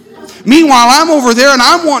 Meanwhile, I'm over there and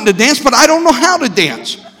I'm wanting to dance, but I don't know how to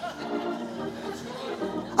dance.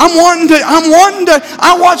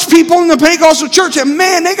 I watch people in the Pentecostal church and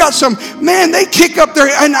man, they kick up their,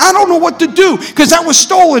 and I don't know what to do because that was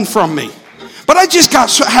stolen from me. But I just got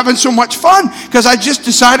having so much fun because I just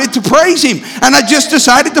decided to praise Him. And I just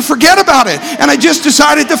decided to forget about it. And I just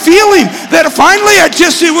decided to feel Him. That finally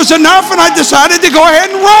it was enough and I decided to go ahead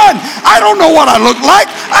and run. I don't know what I look like.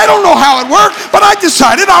 I don't know how it worked. But I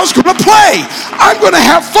decided I was going to play. I'm going to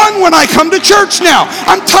have fun when I come to church now.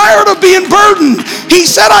 I'm tired of being burdened. He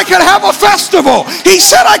said I could have a festival. He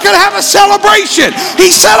said I could have a celebration.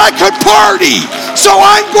 He said I could party. So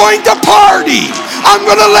I'm going to party. I'm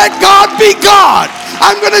going to let God be God.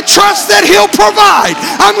 I'm going to trust that He'll provide.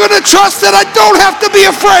 I'm going to trust that I don't have to be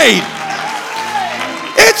afraid.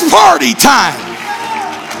 It's party time.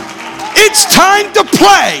 It's time to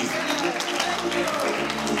play.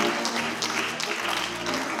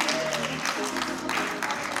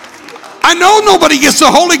 I know nobody gets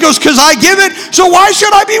the Holy Ghost because I give it, so why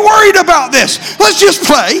should I be worried about this? Let's just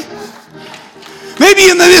play. Maybe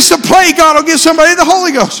in the midst of play, God will give somebody the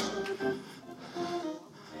Holy Ghost.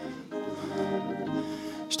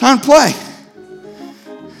 It's time to play.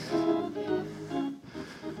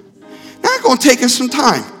 Now it's going to take us some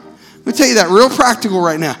time. I'm going to tell you that real practical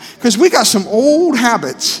right now. Because we got some old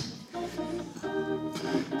habits.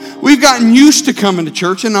 We've gotten used to coming to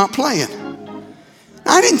church and not playing.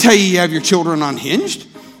 Now, I didn't tell you have your children unhinged.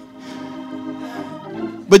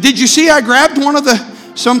 But did you see I grabbed one of the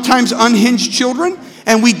sometimes unhinged children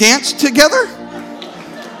and we danced together?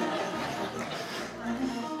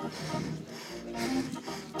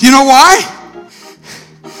 Do you know why?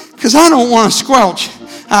 Because I don't want to squelch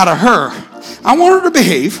out of her. I want her to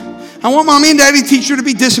behave. I want mommy and daddy to teach her to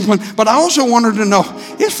be disciplined. But I also want her to know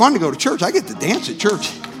it's fun to go to church. I get to dance at church.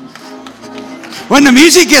 When the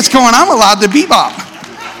music gets going, I'm allowed to bebop.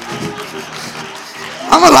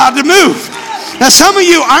 I'm allowed to move. Now some of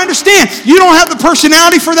you, I understand, you don't have the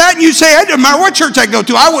personality for that. And you say, it doesn't matter what church I go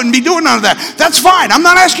to. I wouldn't be doing none of that. That's fine. I'm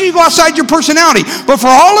not asking you to go outside your personality. But for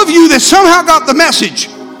all of you that somehow got the message,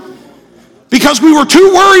 because we were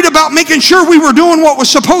too worried about making sure we were doing what was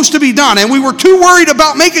supposed to be done. And we were too worried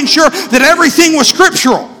about making sure that everything was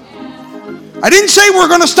scriptural. I didn't say we're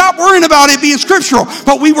going to stop worrying about it being scriptural.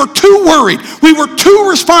 But we were too worried. We were too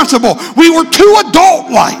responsible. We were too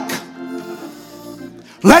adult-like.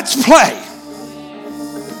 Let's play.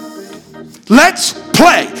 Let's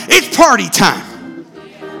play. It's party time.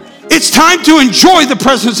 It's time to enjoy the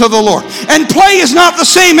presence of the Lord. And play is not the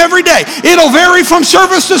same every day. It'll vary from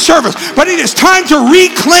service to service. But it is time to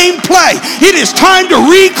reclaim play. It is time to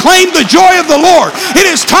reclaim the joy of the Lord. It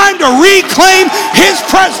is time to reclaim His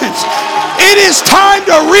presence. It is time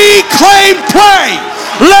to reclaim play.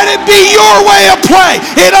 Let it be your way of play.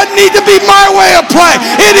 It doesn't need to be my way of play.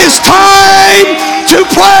 It is time to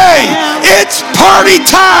play. It's party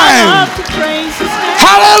time.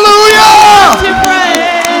 Hallelujah!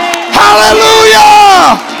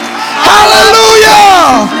 Hallelujah!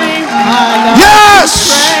 Hallelujah!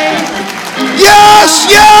 Yes! Yes,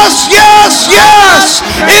 yes, yes, yes!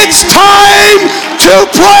 It's time to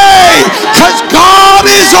pray, because God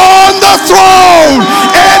is on the throne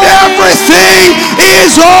and everything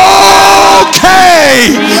is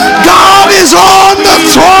okay. God is on the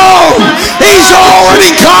throne. He's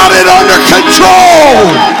already got it under control.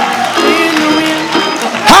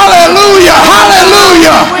 Hallelujah,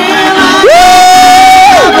 hallelujah. Woo!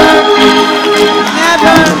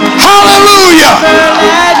 Hallelujah.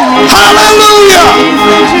 Hallelujah.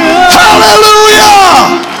 Hallelujah.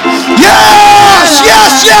 Yes,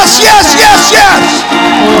 yes, yes, yes, yes, yes.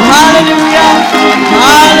 Hallelujah.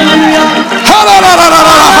 Hallelujah.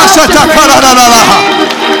 Hallelujah.